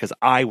better because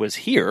I was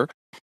here,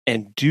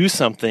 and do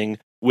something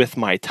with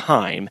my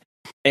time.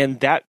 And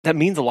that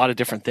means a lot of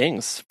different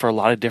things for a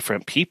lot of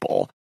different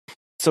people.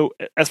 So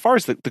as far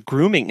as the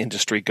grooming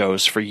industry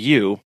goes for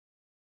you,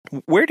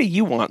 where do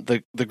you want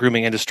the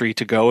grooming industry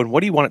to go, and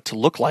what do you want it to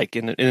look like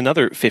in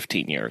another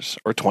 15 years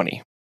or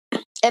 20?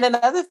 In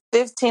another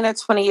 15 or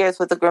 20 years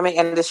with the grooming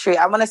industry,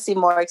 I want to see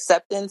more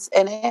acceptance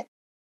in it.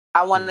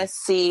 I want to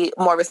see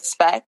more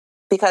respect,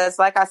 because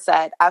like I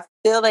said, I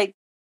feel like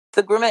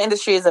the grooming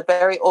industry is a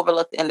very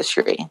overlooked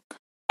industry.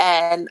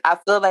 And I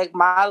feel like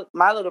my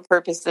little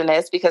purpose in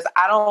this, because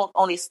I don't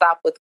only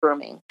stop with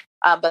grooming,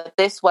 but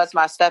this was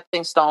my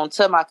stepping stone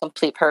to my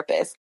complete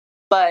purpose.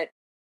 But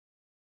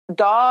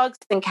dogs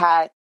and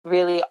cats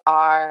really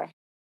are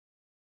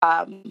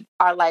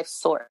our life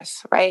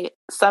source, right?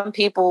 Some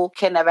people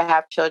can never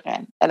have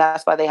children, and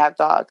that's why they have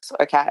dogs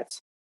or cats.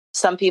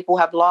 Some people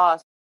have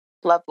lost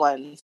loved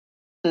ones,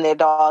 and their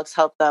dogs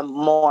help them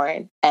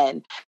mourn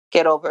and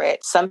get over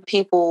it. Some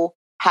people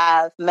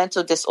have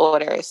mental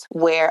disorders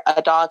where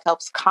a dog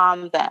helps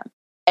calm them.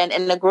 And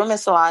in the grooming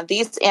salon,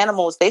 these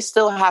animals, they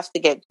still have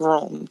to get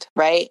groomed,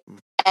 right?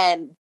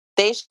 And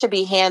they should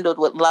be handled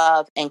with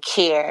love and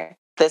care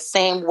the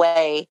same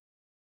way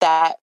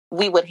that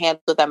we would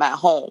handle them at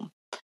home.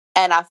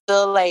 And I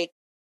feel like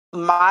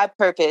my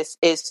purpose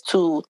is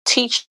to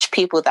teach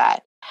people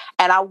that.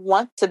 And I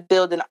want to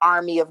build an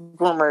army of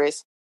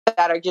groomers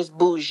that are just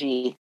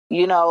bougie,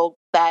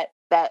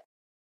 that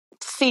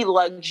see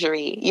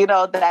luxury,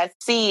 that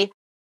see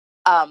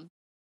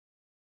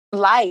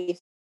life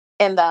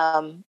in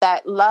them,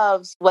 that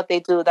loves what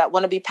they do, that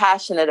want to be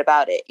passionate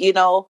about it,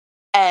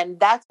 and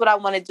that's what I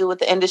want to do with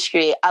the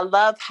industry. I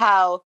love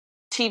how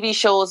TV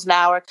shows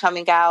now are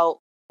coming out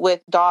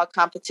with dog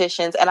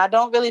competitions, and I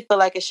don't really feel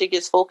like it should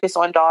just focus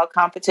on dog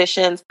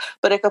competitions,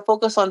 but it could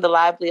focus on the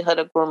livelihood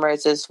of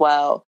groomers as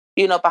well,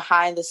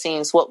 behind the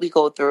scenes, what we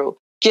go through,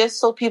 just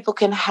so people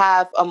can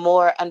have a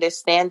more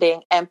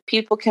understanding and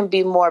people can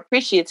be more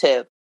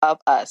appreciative of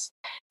us.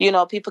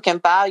 People can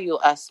value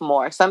us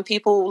more. Some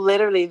people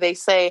literally, they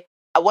say,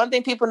 one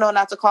thing people know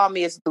not to call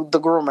me is the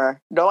groomer.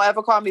 Don't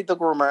ever call me the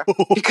groomer,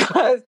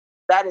 because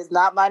that is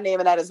not my name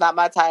and that is not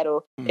my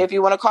title. If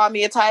you want to call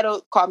me a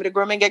title, call me the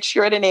grooming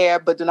extraordinaire,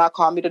 but do not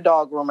call me the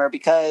dog groomer,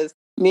 because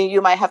me and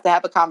you might have to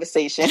have a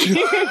conversation,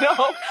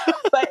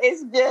 But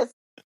it's just,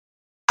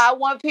 I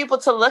want people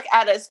to look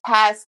at us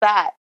past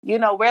that.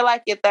 We're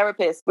like your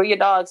therapist. We're your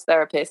dog's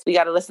therapist. We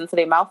got to listen to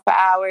their mouth for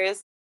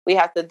hours. We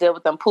have to deal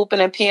with them pooping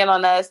and peeing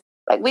on us.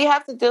 Like, we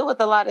have to deal with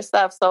a lot of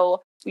stuff.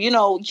 So,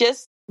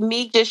 just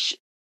me just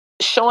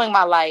showing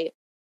my light,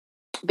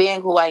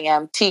 being who I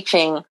am,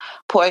 teaching,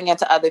 pouring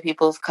into other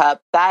people's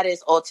cup, that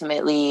is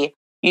ultimately,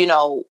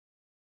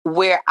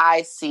 where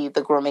I see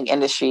the grooming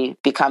industry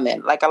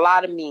becoming. Like a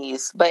lot of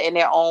me's, but in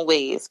their own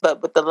ways,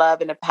 but with the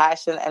love and the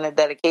passion and the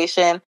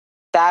dedication.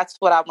 That's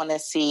what I want to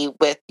see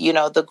with,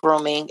 the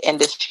grooming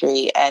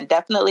industry. And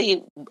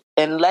definitely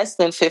in less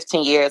than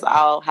 15 years,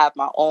 I'll have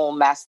my own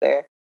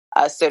master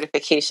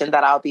certification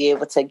that I'll be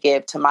able to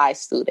give to my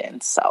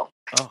students. So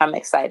I'm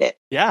excited.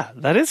 Yeah,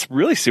 that is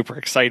really super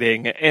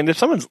exciting. And if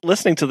someone's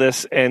listening to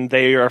this and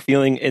they are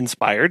feeling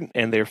inspired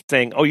and they're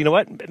saying, oh, you know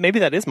what, maybe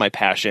that is my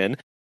passion.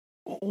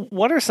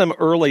 What are some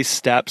early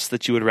steps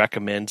that you would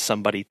recommend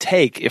somebody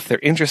take if they're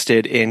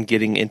interested in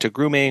getting into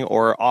grooming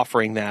or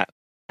offering that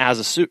as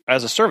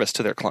a service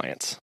to their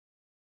clients?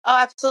 Oh,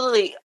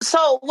 absolutely.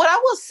 So what I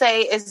will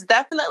say is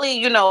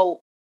definitely,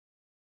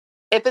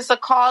 if it's a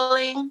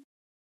calling,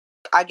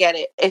 I get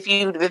it.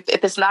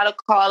 If it's not a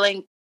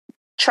calling,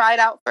 try it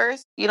out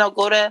first.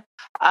 Go to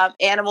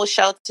animal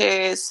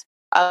shelters,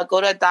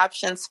 go to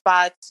adoption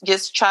spots.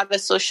 Just try to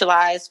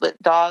socialize with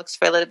dogs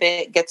for a little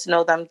bit. Get to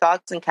know them,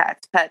 dogs and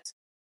cats, pets.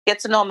 Get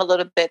to know them a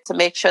little bit to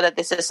make sure that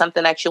this is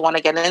something that you want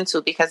to get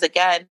into. Because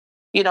again,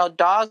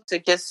 dogs are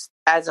just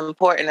as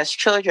important as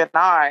children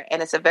are,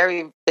 and it's a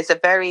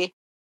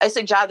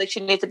job that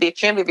you need to be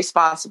extremely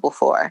responsible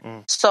for.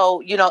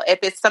 So, if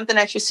it's something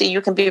that you see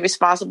you can be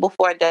responsible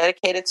for and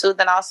dedicated to,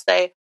 then I'll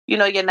say,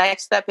 your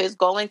next step is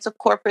going to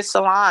corporate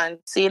salon,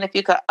 seeing if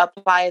you could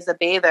apply as a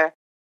bather.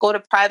 Go to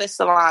private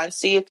salon,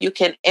 see if you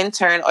can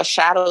intern or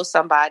shadow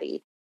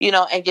somebody,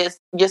 and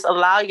just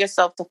allow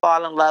yourself to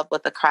fall in love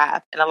with the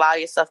craft and allow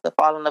yourself to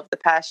fall in love with the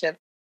passion.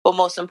 But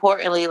most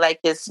importantly,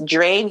 just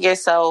drain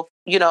yourself,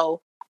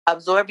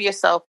 absorb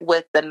yourself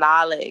with the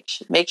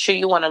knowledge. Make sure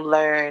you want to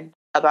learn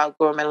about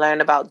grooming, learn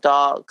about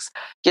dogs.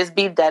 Just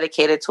be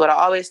dedicated to it. I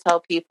always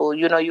tell people,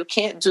 you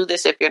can't do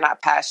this if you're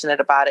not passionate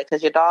about it,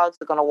 because your dogs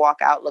are going to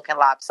walk out looking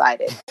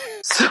lopsided.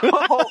 So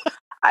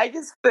I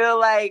just feel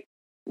like,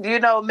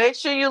 make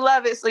sure you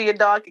love it so your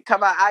dog can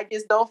come out. I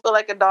just don't feel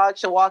like a dog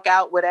should walk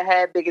out with a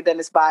head bigger than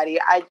his body.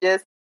 I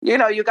just,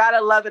 you got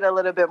to love it a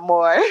little bit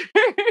more.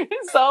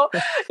 So,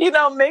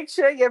 make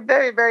sure you're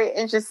very, very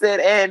interested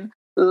in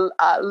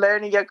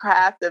learning your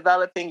craft,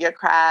 developing your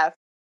craft.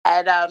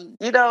 And,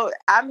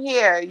 I'm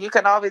here. You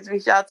can always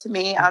reach out to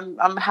me.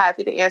 I'm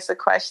happy to answer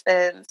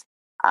questions.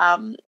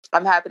 I'm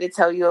happy to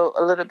tell you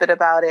a little bit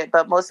about it.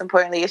 But most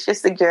importantly, it's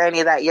just a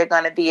journey that you're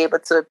going to be able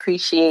to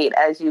appreciate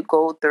as you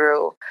go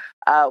through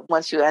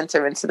once you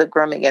enter into the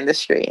grooming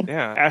industry.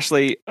 Yeah.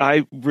 Ashley,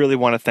 I really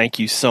want to thank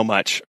you so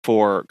much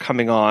for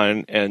coming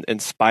on and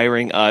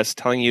inspiring us,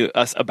 telling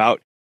us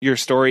about your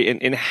story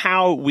and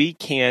how we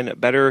can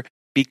better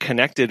be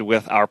connected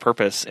with our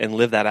purpose and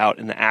live that out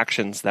in the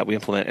actions that we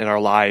implement in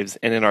our lives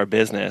and in our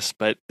business.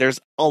 But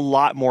there's a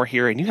lot more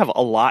here, and you have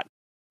a lot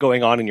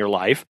going on in your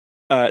life.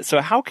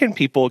 So how can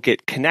people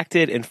get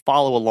connected and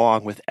follow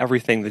along with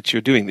everything that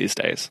you're doing these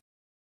days?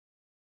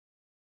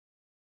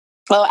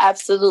 Oh,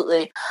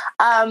 absolutely.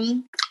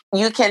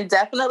 You can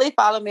definitely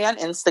follow me on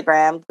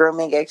Instagram,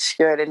 Grooming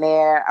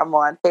Extraordinaire. I'm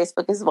on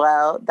Facebook as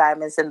well,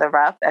 Diamonds in the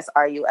Rough. That's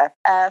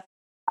RUFF.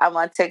 I'm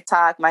on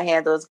TikTok. My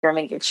handle is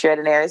Grooming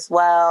Extraordinaire as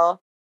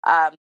well.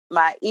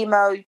 My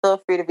email,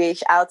 feel free to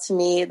reach out to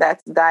me.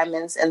 That's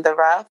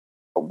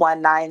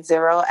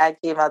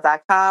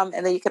diamondsindtherough190@gmail.com.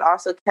 And then you can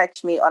also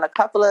catch me on a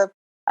couple of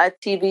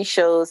TV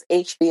shows,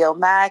 HBO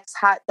Max,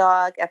 Hot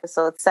Dog,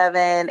 Episode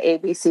 7,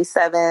 ABC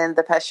 7,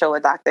 The Pet Show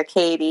with Dr.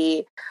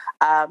 Katie.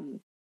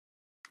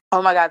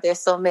 Oh my God, there's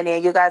so many.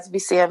 And you guys will be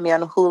seeing me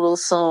on Hulu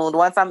soon.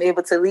 Once I'm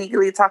able to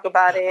legally talk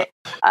about it,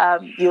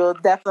 you'll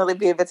definitely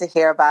be able to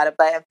hear about it.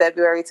 But in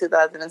February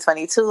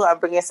 2022, I'm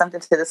bringing something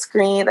to the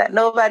screen that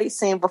nobody's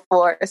seen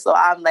before. So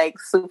I'm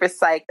super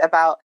psyched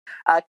about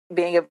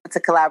being able to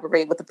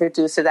collaborate with the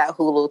producers at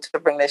Hulu to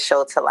bring this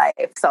show to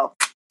life. So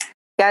you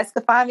guys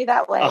can find me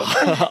that way.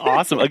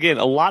 Awesome. Again,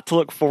 a lot to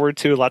look forward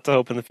to, a lot to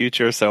hope in the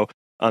future. So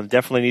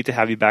definitely need to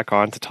have you back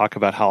on to talk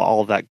about how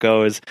all of that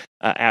goes.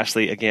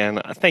 Ashley,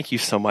 again, thank you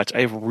so much.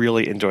 I've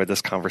really enjoyed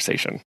this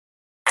conversation.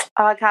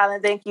 Oh,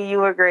 Colin, thank you. You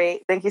were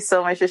great. Thank you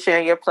so much for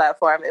sharing your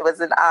platform. It was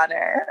an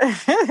honor.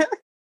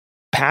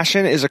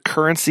 Passion is a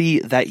currency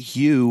that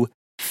you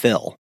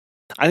fill.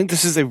 I think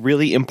this is a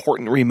really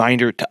important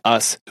reminder to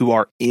us who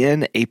are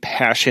in a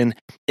passion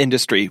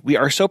industry. We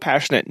are so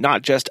passionate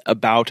not just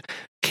about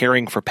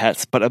caring for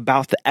pets, but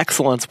about the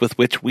excellence with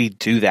which we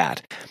do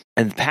that.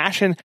 And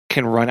passion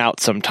can run out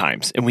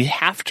sometimes, and we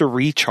have to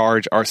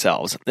recharge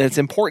ourselves. And it's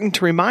important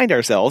to remind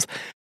ourselves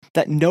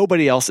that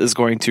nobody else is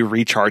going to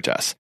recharge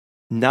us.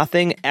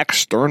 Nothing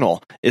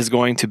external is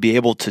going to be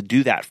able to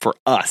do that for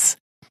us.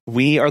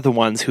 We are the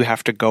ones who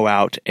have to go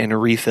out and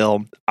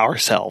refill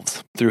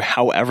ourselves through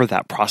however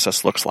that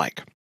process looks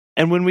like.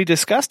 And when we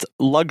discussed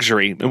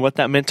luxury and what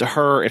that meant to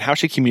her and how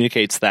she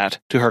communicates that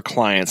to her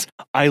clients,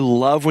 I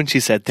love when she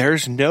said,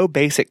 there's no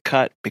basic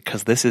cut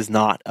because this is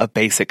not a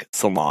basic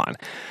salon.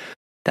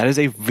 That is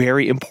a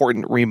very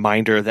important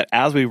reminder that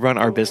as we run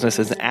our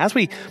businesses, as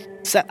we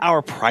set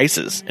our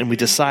prices and we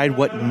decide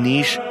what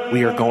niche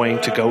we are going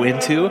to go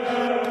into,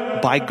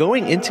 by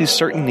going into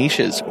certain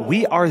niches,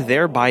 we are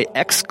thereby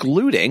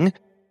excluding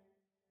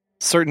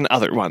certain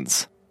other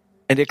ones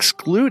and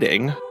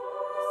excluding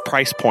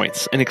price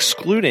points and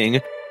excluding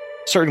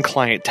certain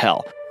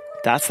clientele.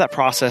 That's that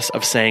process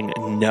of saying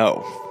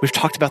no. We've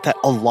talked about that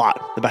a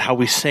lot, about how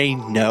we say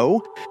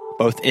no,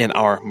 both in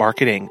our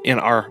marketing, in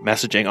our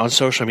messaging, on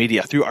social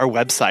media, through our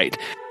website,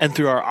 and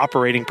through our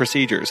operating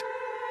procedures.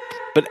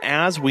 But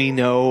as we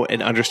know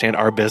and understand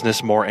our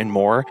business more and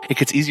more, it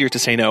gets easier to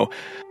say no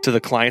to the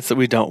clients that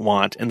we don't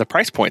want and the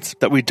price points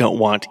that we don't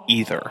want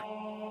either.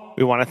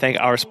 We want to thank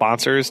our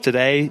sponsors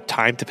today,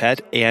 Time to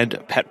Pet and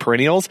Pet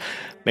Perennials.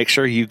 Make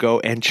sure you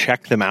go and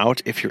check them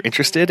out if you're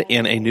interested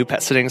in a new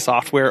pet sitting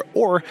software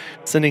or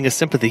sending a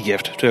sympathy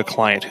gift to a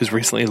client who's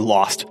recently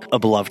lost a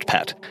beloved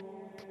pet.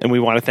 And we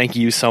want to thank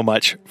you so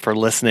much for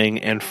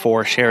listening and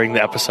for sharing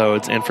the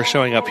episodes and for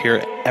showing up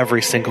here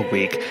every single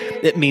week.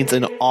 It means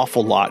an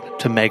awful lot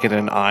to Megan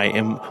and I,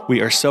 and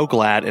we are so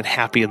glad and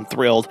happy and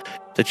thrilled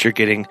that you're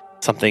getting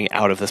something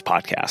out of this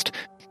podcast.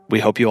 We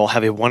hope you all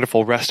have a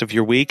wonderful rest of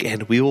your week,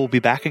 and we will be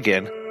back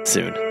again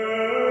soon.